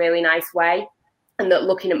such a really nice way. And that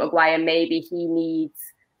looking at Maguire, maybe he needs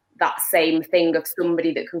that same thing of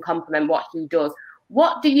somebody that can complement what he does.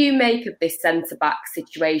 What do you make of this centre-back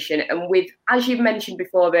situation? And with, as you mentioned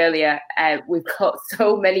before earlier, we've got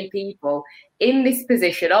so many people in this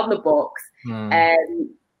position on the books.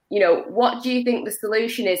 What do you think the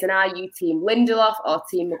solution is? And are you team Lindelof or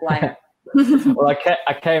team Maguire? Well,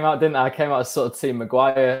 I came out, didn't I? I came out as sort of team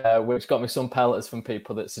Maguire, which got me some pelleters from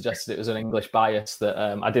people that suggested it was an English bias that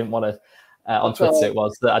I didn't want to. On Twitter, it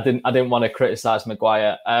was that I didn't want to criticise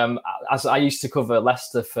Maguire. As I used to cover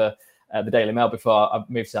Leicester for the Daily Mail before I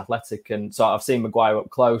moved to Athletic, and so I've seen Maguire up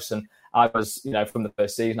close. And I was, from the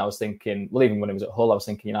first season, I was thinking, well, even when he was at Hull, I was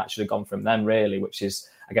thinking, I should have gone for him then, really. Which is,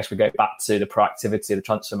 I guess, we go back to the proactivity of the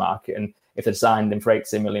transfer market, and if they'd signed him for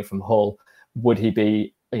 18 million from Hull, would he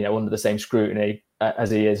be, under the same scrutiny as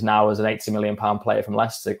he is now as an 80 million pound player from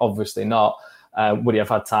Leicester? Obviously not. Would he have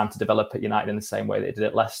had time to develop at United in the same way that he did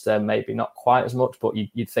at Leicester? Maybe not quite as much, but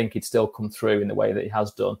you'd think he'd still come through in the way that he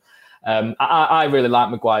has done. I really like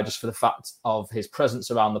Maguire just for the fact of his presence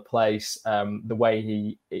around the place, the way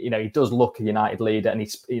he does look a United leader, and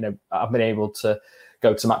he's, I've been able to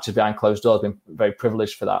go to matches behind closed doors, been very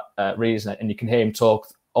privileged for that reason, and you can hear him talk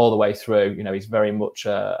all the way through. He's very much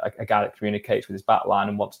a guy that communicates with his back line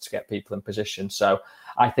and wants to get people in position. So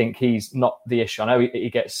I think he's not the issue. I know he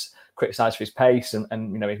gets criticised for his pace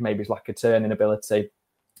and maybe his lack of turning ability,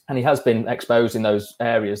 and he has been exposed in those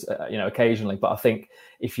areas occasionally, but I think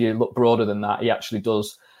if you look broader than that, he actually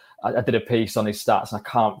does. I did a piece on his stats and I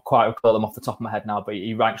can't quite recall them off the top of my head now, but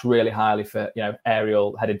he ranks really highly for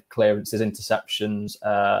aerial headed clearances, interceptions,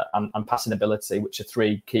 and passing ability, which are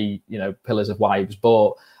three key pillars of why he was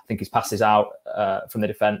bought. I think his passes out from the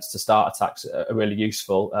defence to start attacks are really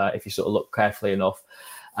useful if you sort of look carefully enough.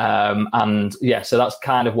 So that's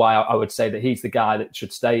kind of why I would say that he's the guy that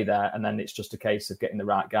should stay there, and then it's just a case of getting the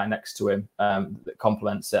right guy next to him that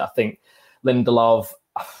complements it. I think Lindelof,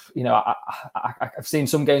 I've seen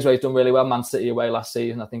some games where he's done really well. Man City away last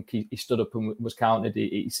season, I think he stood up and was counted.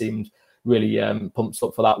 He seemed really pumped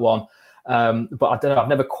up for that one. But I don't know, I've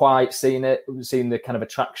never quite seen the kind of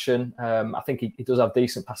attraction. I think he does have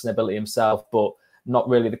decent passing ability himself, but not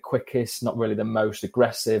really the quickest, not really the most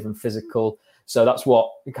aggressive and physical. So that's what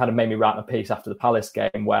kind of made me write my piece after the Palace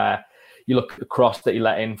game, where you look at the cross that he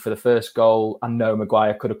let in for the first goal. I know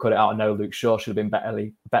Maguire could have cut it out. I know Luke Shaw should have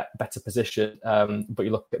been better positioned. But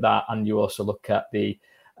you look at that, and you also look at the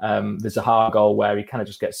Zaha goal, where he kind of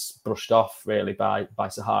just gets brushed off really by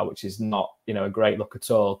Zaha, which is not a great look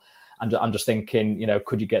at all. And I'm just thinking,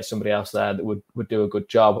 could you get somebody else there that would do a good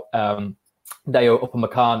job? Deo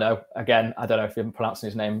Upamecano, again, I don't know if I'm pronouncing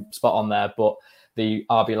his name spot on there, but the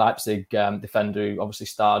RB Leipzig defender who obviously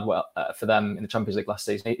starred well for them in the Champions League last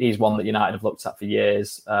season. He's one that United have looked at for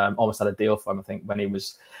years. Almost had a deal for him, I think, when he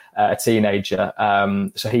was a teenager.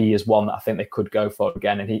 So he is one that I think they could go for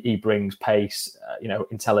again. And he brings pace,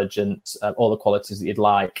 intelligence, all the qualities that you'd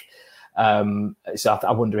like. So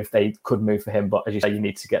I wonder if they could move for him. But as you say, you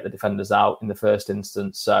need to get the defenders out in the first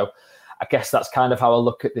instance. So I guess that's kind of how I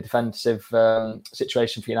look at the defensive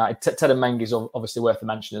situation for United. Teden Mengi is obviously worth a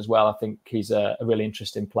mention as well. I think he's a really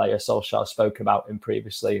interesting player. Solskjaer spoke about him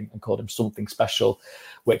previously and called him something special,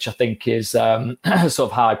 which I think is sort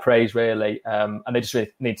of high praise, really. And they just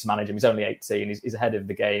really need to manage him. He's only 18. He's ahead of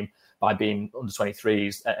the game by being under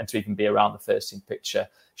 23s, and to even be around the first team picture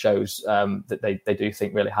shows that they do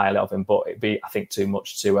think really highly of him. But it'd be, I think, too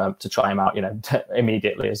much to try him out,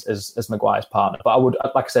 immediately as Maguire's partner. But I would,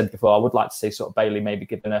 like I said before, I would like to see sort of Bailey maybe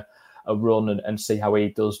given a run and see how he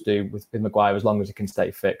does do with Maguire as long as he can stay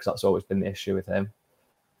fit, because that's always been the issue with him.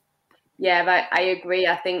 Yeah, I agree.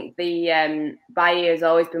 I think the Bailly has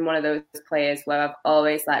always been one of those players where I've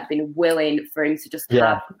always been willing for him to just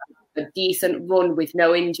have a decent run with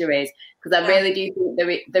no injuries, because I really do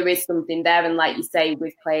think there is something there. And like you say,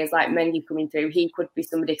 with players like Mendy coming through, he could be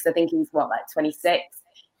somebody, because I think he's 26.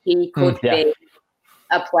 He could be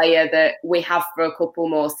a player that we have for a couple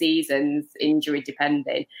more seasons, injury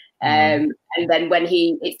depending. And then when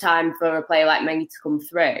it's time for a player like Mendy to come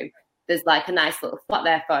through, there's a nice little spot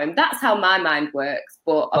there for him. That's how my mind works.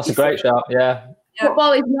 But that's a great shout, yeah.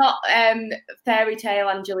 Football is not fairy tale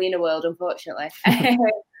Angelina world, unfortunately.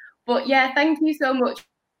 But yeah, thank you so much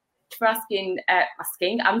for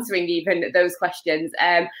answering even those questions.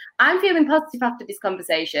 I'm feeling positive after this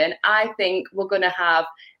conversation. I think we're going to have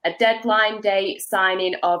a deadline day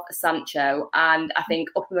signing of Sancho, and I think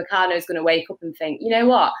Upamecano is going to wake up and think, you know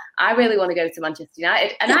what, I really want to go to Manchester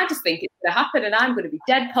United, and I just think it's going to happen, and I'm going to be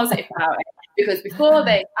dead positive about it, because before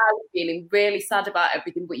this, I was feeling really sad about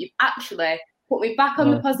everything, but you've actually put me back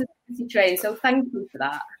on the positivity train, so thank you for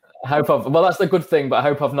that. Well, that's the good thing, but I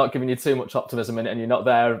hope I've not given you too much optimism and you're not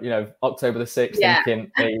there, October the 6th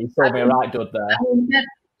thinking, hey, you sold me a right dud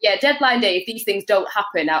there. Deadline day, if these things don't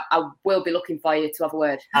happen, I will be looking for you to have a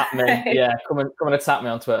word. At me, yeah. Come and attack me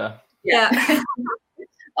on Twitter. Yeah.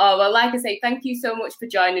 Oh, well, like I say, thank you so much for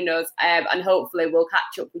joining us, and hopefully we'll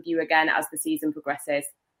catch up with you again as the season progresses.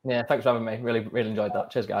 Yeah, thanks for having me. Really, really enjoyed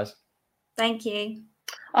that. Cheers, guys. Thank you.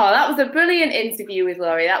 Oh, that was a brilliant interview with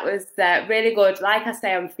Laurie. That was really good. Like I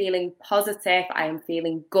say, I'm feeling positive. I am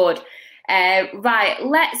feeling good. Right,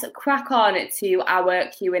 let's crack on to our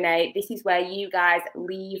Q&A. This is where you guys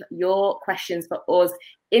leave your questions for us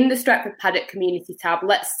in the Stretford Paddock community tab.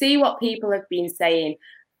 Let's see what people have been saying.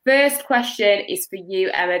 First question is for you,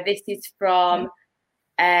 Emma. This is from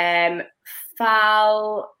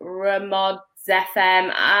Fal Ramod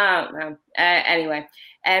FM. I don't know. Anyway,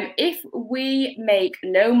 if we make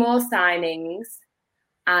no more signings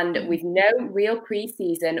and with no real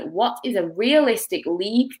pre-season, what is a realistic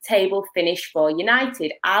league table finish for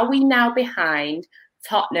United? Are we now behind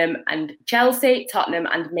Tottenham and Chelsea, Tottenham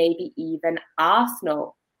and maybe even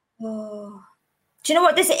Arsenal? Oh. Do you know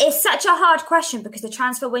what? This is such a hard question because the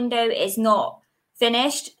transfer window is not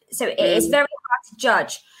finished. So it is very hard to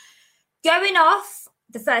judge. Going off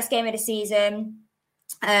the first game of the season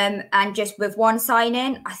and just with one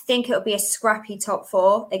signing, I think it'll be a scrappy top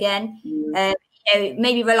four again.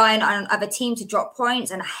 Maybe relying on other teams to drop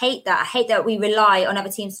points. And I hate that. I hate that we rely on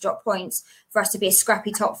other teams to drop points for us to be a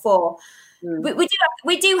scrappy top four.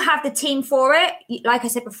 We do have the team for it. Like I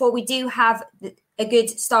said before, we do have a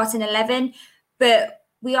good starting 11, but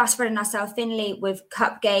we are spreading ourselves thinly with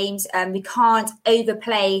cup games, and we can't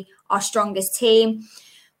overplay our strongest team.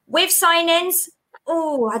 With signings,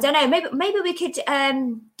 I don't know. Maybe we could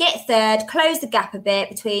get third, close the gap a bit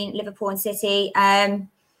between Liverpool and City.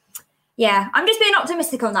 Yeah, I'm just being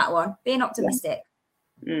optimistic on that one. Being optimistic.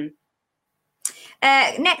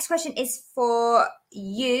 Next question is for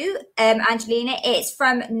you, Angelina. It's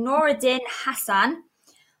from Noruddin Hassan.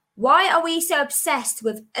 Why are we so obsessed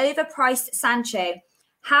with overpriced Sancho?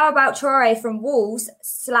 How about Traore from Wolves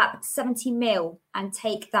slap 70 mil and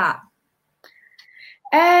take that?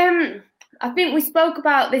 I think we spoke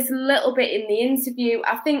about this a little bit in the interview.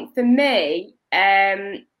 I think for me,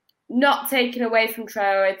 not taking away from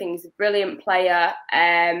Traore, I think he's a brilliant player.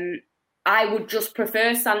 I would just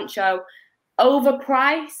prefer Sancho.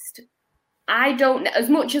 Overpriced, I don't, as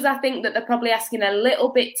much as I think that they're probably asking a little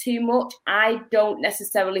bit too much, I don't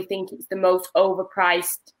necessarily think it's the most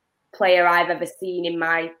overpriced player I've ever seen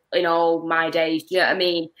in all my days. Do you know what I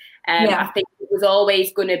mean? I think it was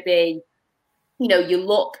always going to be, you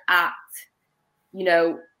look at,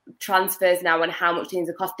 transfers now and how much things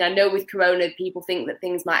are costing. I know with Corona, people think that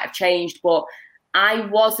things might have changed, but I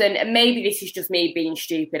wasn't, and maybe this is just me being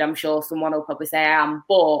stupid. I'm sure someone will probably say I am,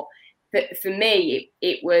 but for me,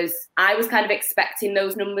 it was, I was kind of expecting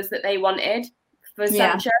those numbers that they wanted for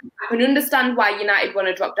Sancho. I can understand why United want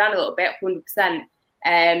to drop down a little bit, 100%.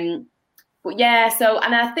 But yeah, so,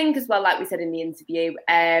 and I think as well, like we said in the interview,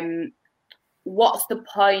 what's the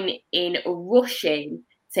point in rushing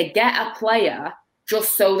to get a player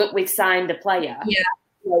just so that we've signed a player? Yeah.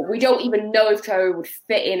 We don't even know if Traore would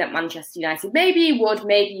fit in at Manchester United. Maybe he would,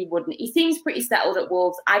 maybe he wouldn't. He seems pretty settled at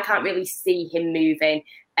Wolves. I can't really see him moving.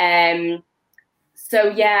 So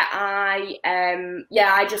yeah,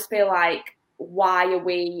 I just feel like, why are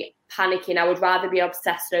we panicking? I would rather be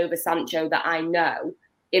obsessed over Sancho, that I know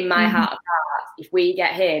in my heart of hearts, if we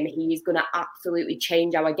get him, he's going to absolutely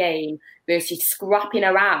change our game, versus scrapping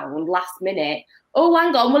around last minute. Oh,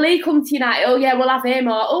 hang on, will he come to United? Oh, yeah, we'll have him.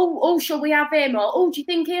 Or, oh, shall we have him? Or, oh, do you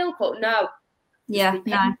think he'll come? No. Yeah,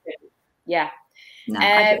 no. Yeah.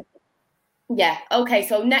 No, yeah, okay,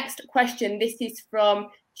 so next question. This is from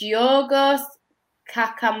Giorgos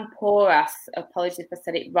Kakamporas. Apologies if I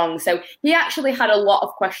said it wrong. So he actually had a lot of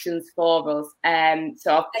questions for us.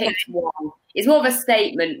 So I've picked one. It's more of a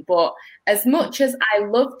statement, but as much as I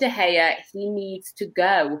love De Gea, he needs to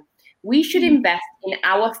go. We should invest in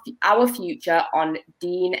our future on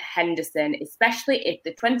Dean Henderson, especially if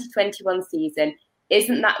the 2021 season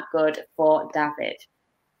isn't that good for David.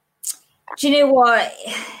 Do you know what?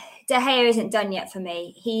 De Gea isn't done yet for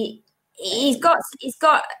me. He's got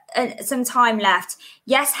some time left.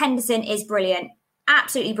 Yes, Henderson is brilliant,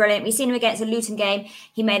 absolutely brilliant. We've seen him against the Luton game.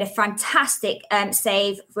 He made a fantastic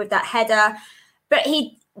save with that header, but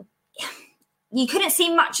you couldn't see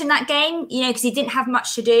much in that game, because he didn't have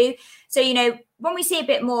much to do. So, when we see a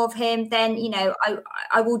bit more of him, then,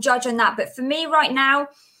 I will judge on that. But for me right now,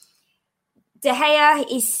 De Gea,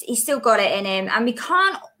 he's still got it in him. And we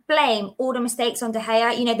can't blame all the mistakes on De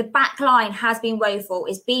Gea. The back line has been woeful.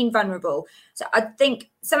 It's been vulnerable. So I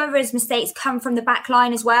think some of his mistakes come from the back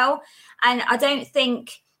line as well. And I don't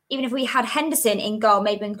think, even if we had Henderson in goal,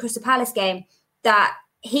 maybe in the Crystal Palace game, that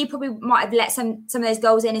he probably might have let some of those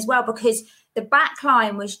goals in as well, because the back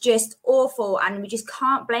line was just awful, and we just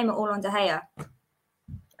can't blame it all on De Gea.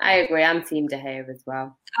 I agree. I'm Team De Gea as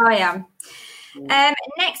well. I am.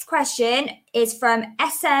 Next question is from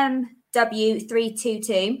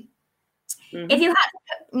SMW322. If you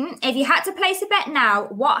had to place a bet now,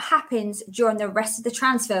 what happens during the rest of the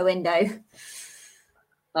transfer window?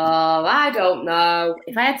 Oh, I don't know.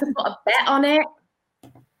 If I had to put a bet on it,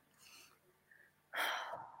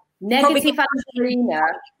 negative Angelina.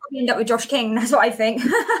 Probably end up with Josh King. That's what I think.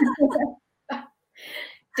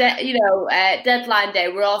 Deadline day,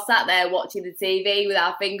 we're all sat there watching the TV with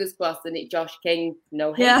our fingers crossed, and it's Josh King.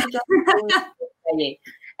 No hate for Josh King.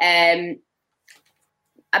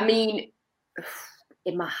 I mean,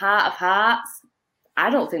 in my heart of hearts, I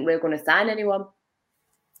don't think we're going to sign anyone.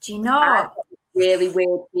 Do you know? Really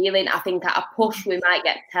weird feeling. I think at a push we might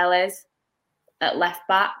get Telles at left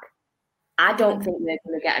back. I don't think they're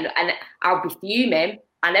going to get, and I'll be fuming,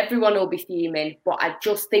 and everyone will be fuming. But I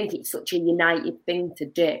just think it's such a United thing to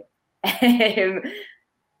do. I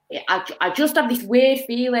just have this weird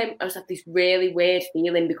feeling. I just have this really weird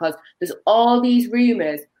feeling, because there's all these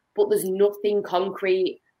rumours, but there's nothing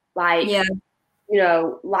concrete. Like,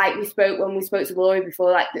 like we spoke to Glory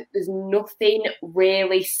before, like there's nothing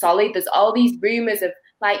really solid. There's all these rumours of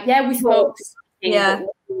we spoke to but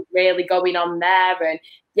nothing's really going on there, and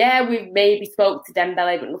we maybe spoke to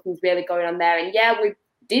Dembele, but nothing's really going on there, and we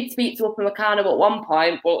did speak to Upamecano at one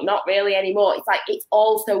point, but not really anymore. It's like it's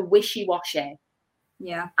all so wishy-washy.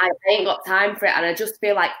 Yeah, I ain't got time for it, and I just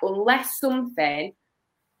feel like unless something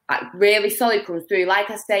really solid comes through, like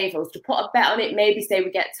I say, if I was to put a bet on it, maybe say we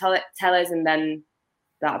get Tellers, and then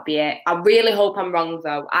that'll be it. I really hope I'm wrong,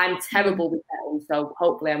 though. I'm terrible with betting, so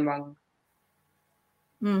hopefully I'm wrong.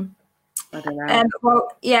 I don't know.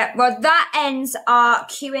 Well, that ends our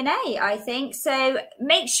Q&A, I think. So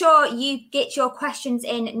make sure you get your questions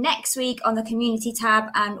in next week on the community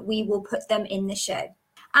tab, and we will put them in the show.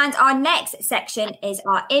 And our next section is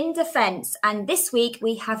our In Defence, and this week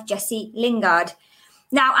we have Jesse Lingard.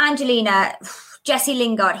 Now, Angelina, Jesse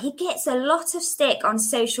Lingard, he gets a lot of stick on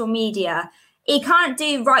social media. He can't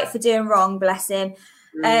do right for doing wrong, bless him.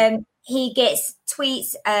 He gets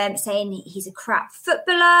tweets saying he's a crap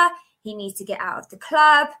footballer. He needs to get out of the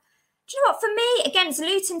club. Do you know what? For me, against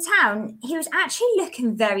Luton Town, he was actually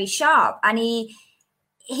looking very sharp, and he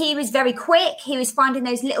was very quick. He was finding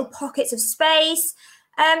those little pockets of space.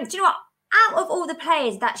 Do you know what? Out of all the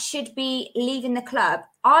players that should be leaving the club,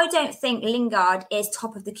 I don't think Lingard is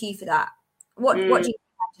top of the queue for that. What do you think,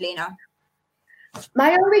 Angelina?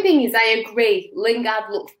 My only thing is I agree.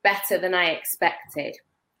 Lingard looked better than I expected.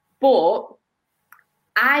 But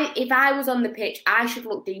if I was on the pitch, I should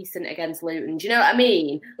look decent against Luton. Do you know what I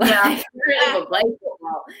mean? Like, really good play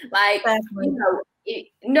football. Like, you know,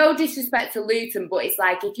 no disrespect to Luton, but it's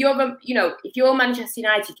like if you're Manchester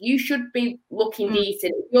United, you should be looking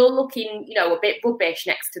decent. If you're looking, you know, a bit rubbish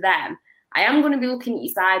next to them, I am going to be looking at you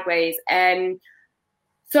sideways.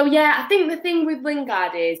 So yeah, I think the thing with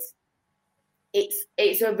Lingard is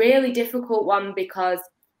it's a really difficult one because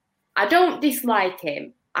I don't dislike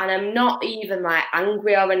him, and I'm not even like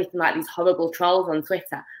angry or anything like these horrible trolls on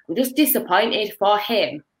Twitter. I'm just disappointed for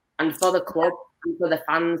him and for the club and for the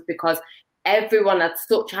fans because everyone had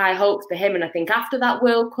such high hopes for him. And I think after that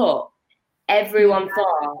World Cup, everyone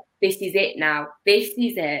thought, this is it now. This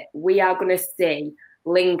is it. We are going to see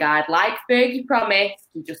Lingard, like Fergie promised.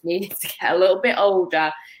 He just needed to get a little bit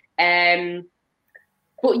older.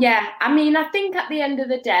 But yeah, I mean, I think at the end of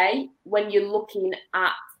the day, when you're looking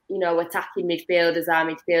at, you know, attacking midfielders, our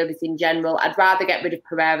midfielders in general, I'd rather get rid of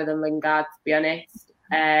Pereira than Lingard, to be honest.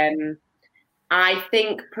 I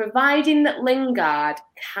think providing that Lingard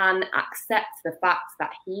can accept the fact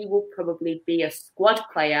that he will probably be a squad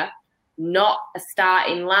player, not a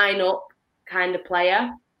starting lineup kind of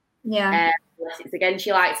player. Yeah. Unless it's against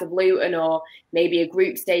your likes of Luton or maybe a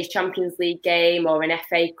group stage Champions League game or an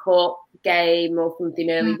FA Cup game or something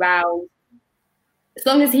early round. As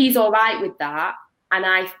long as he's all right with that, and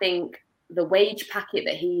I think the wage packet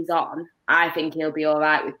that he's on, I think he'll be all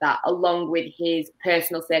right with that, along with his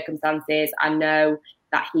personal circumstances. I know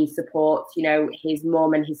that he supports, you know, his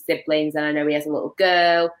mum and his siblings, and I know he has a little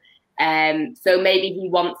girl. So maybe he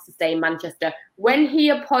wants to stay in Manchester. When he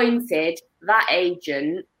appointed that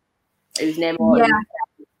agent, whose name was...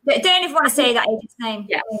 Yeah. Don't even want to say that agent's name.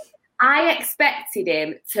 Yeah. I expected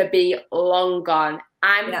him to be long gone.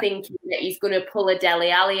 I'm thinking that he's going to pull a Dele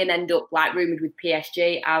Alli and end up like rumoured with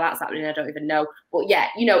PSG. How that's happening, I don't even know. But yeah,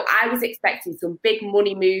 you know, I was expecting some big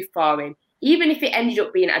money move for him. Even if it ended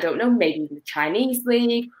up being, I don't know, maybe the Chinese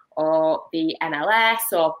League or the MLS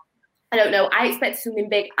or, I don't know. I expected something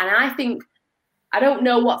big. And I think, I don't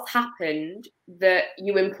know what's happened that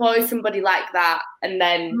you employ somebody like that and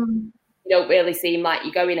then you don't really seem like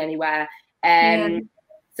you're going anywhere.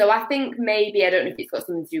 So I think maybe, I don't know if it's got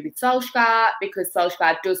something to do with Solskjaer, because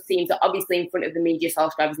Solskjaer does seem to, obviously in front of the media,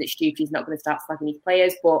 Solskjaer isn't stupid, he's not going to start slagging his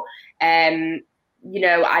players. But, you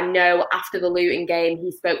know, I know after the Luton game,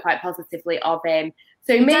 he spoke quite positively of him.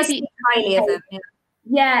 So he maybe highly of him.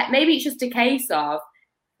 Yeah, maybe it's just a case of,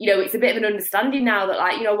 you know, it's a bit of an understanding now that,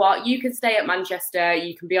 like, you know what, you can stay at Manchester,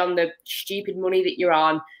 you can be on the stupid money that you're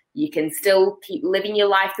on, you can still keep living your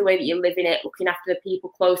life the way that you're living it, looking after the people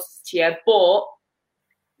closest to you, but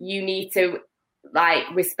you need to, like,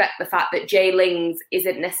 respect the fact that Jay Lings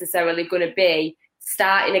isn't necessarily going to be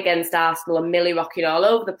starting against Arsenal and Millie rocking all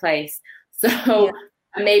over the place. So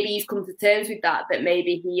maybe he's come to terms with that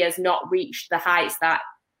maybe he has not reached the heights that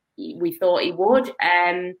we thought he would.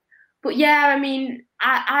 But yeah, I mean,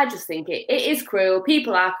 I just think it is cruel.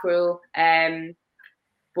 People are cruel.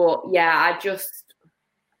 But yeah,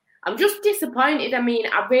 I'm just disappointed. I mean,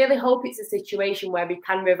 I really hope it's a situation where he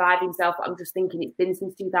can revive himself. I'm just thinking it's been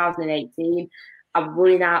since 2018. I'm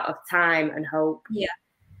running out of time and hope. Yeah.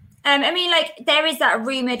 I mean, like, there is that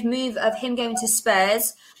rumoured move of him going to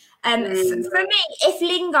Spurs. For me, if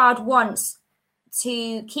Lingard wants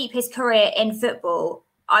to keep his career in football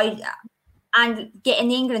and get in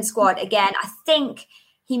the England squad again, I think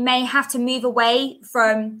he may have to move away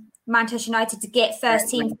from Manchester United to get first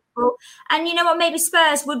team football. And you know what, maybe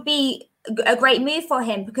Spurs would be a great move for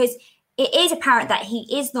him, because it is apparent that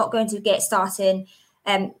he is not going to get starting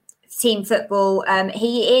team football.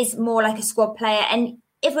 He is more like a squad player, and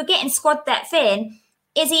if we're getting squad depth in,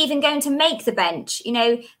 is he even going to make the bench? You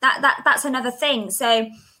know, that's another thing. So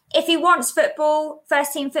if he wants football,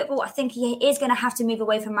 first team football, I think he is going to have to move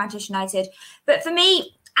away from Manchester United. But for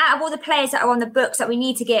me, out of all the players that are on the books that we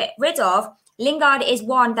need to get rid of, Lingard is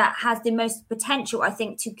one that has the most potential, I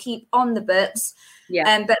think, to keep on the books.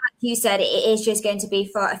 Yeah. But like you said, it is just going to be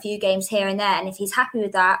for a few games here and there. And if he's happy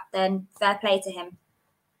with that, then fair play to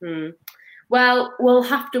him. Well, we'll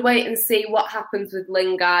have to wait and see what happens with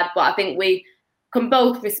Lingard. But I think we can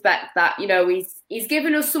both respect that, you know, he's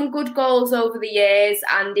given us some good goals over the years.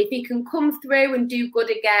 And if he can come through and do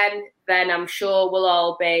good again, then I'm sure we'll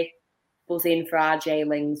all be buzzing for our Jay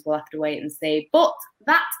Lings. We'll have to wait and see. But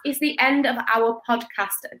that is the end of our podcast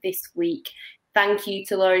this week. Thank you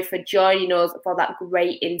to Laurie for joining us for that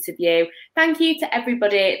great interview. Thank you to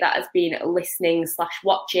everybody that has been listening /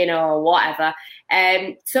 watching or whatever.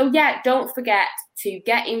 So yeah, don't forget to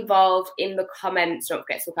get involved in the comments. Don't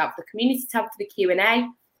forget to look out for the community tab for the Q&A.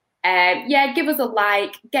 Give us a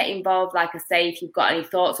like, get involved. Like I say, if you've got any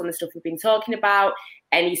thoughts on the stuff we've been talking about,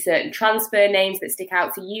 any certain transfer names that stick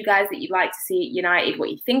out to you guys that you'd like to see at United,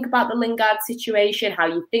 what you think about the Lingard situation, how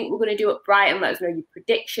you think we're going to do at Brighton, let us know your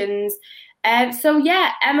predictions.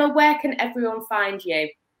 Emma, where can everyone find you?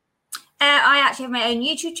 I actually have my own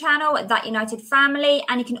YouTube channel, That United Family,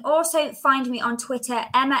 and you can also find me on Twitter,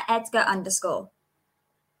 EmmaEdgar_.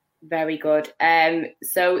 Very good.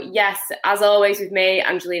 So yes, as always with me,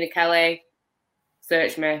 Angelina Kelly.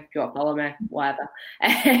 Search me if you want to follow me, whatever.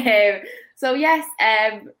 So yes,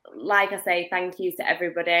 like I say, thank you to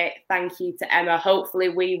everybody. Thank you to Emma. Hopefully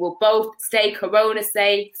we will both stay corona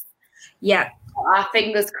safe. Yeah. Our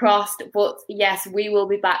fingers crossed. But yes, we will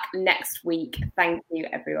be back next week. Thank you,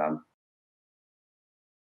 everyone.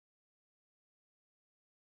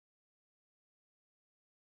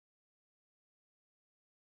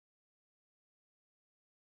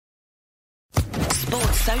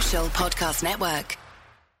 Sports Social Podcast Network.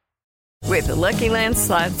 With the Lucky Land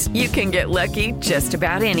Slots, you can get lucky just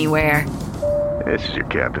about anywhere. This is your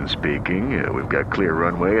captain speaking. We've got clear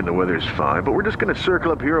runway and the weather's fine, but we're just going to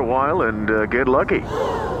circle up here a while and get lucky.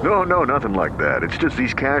 No, nothing like that. It's just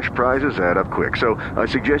these cash prizes add up quick. So I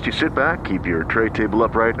suggest you sit back, keep your tray table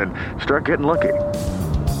upright, and start getting lucky.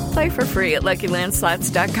 Play for free at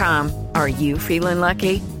LuckyLandSlots.com. Are you feeling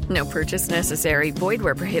lucky? No purchase necessary. Void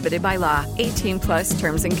where prohibited by law. 18+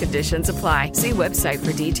 terms and conditions apply. See website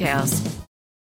for details.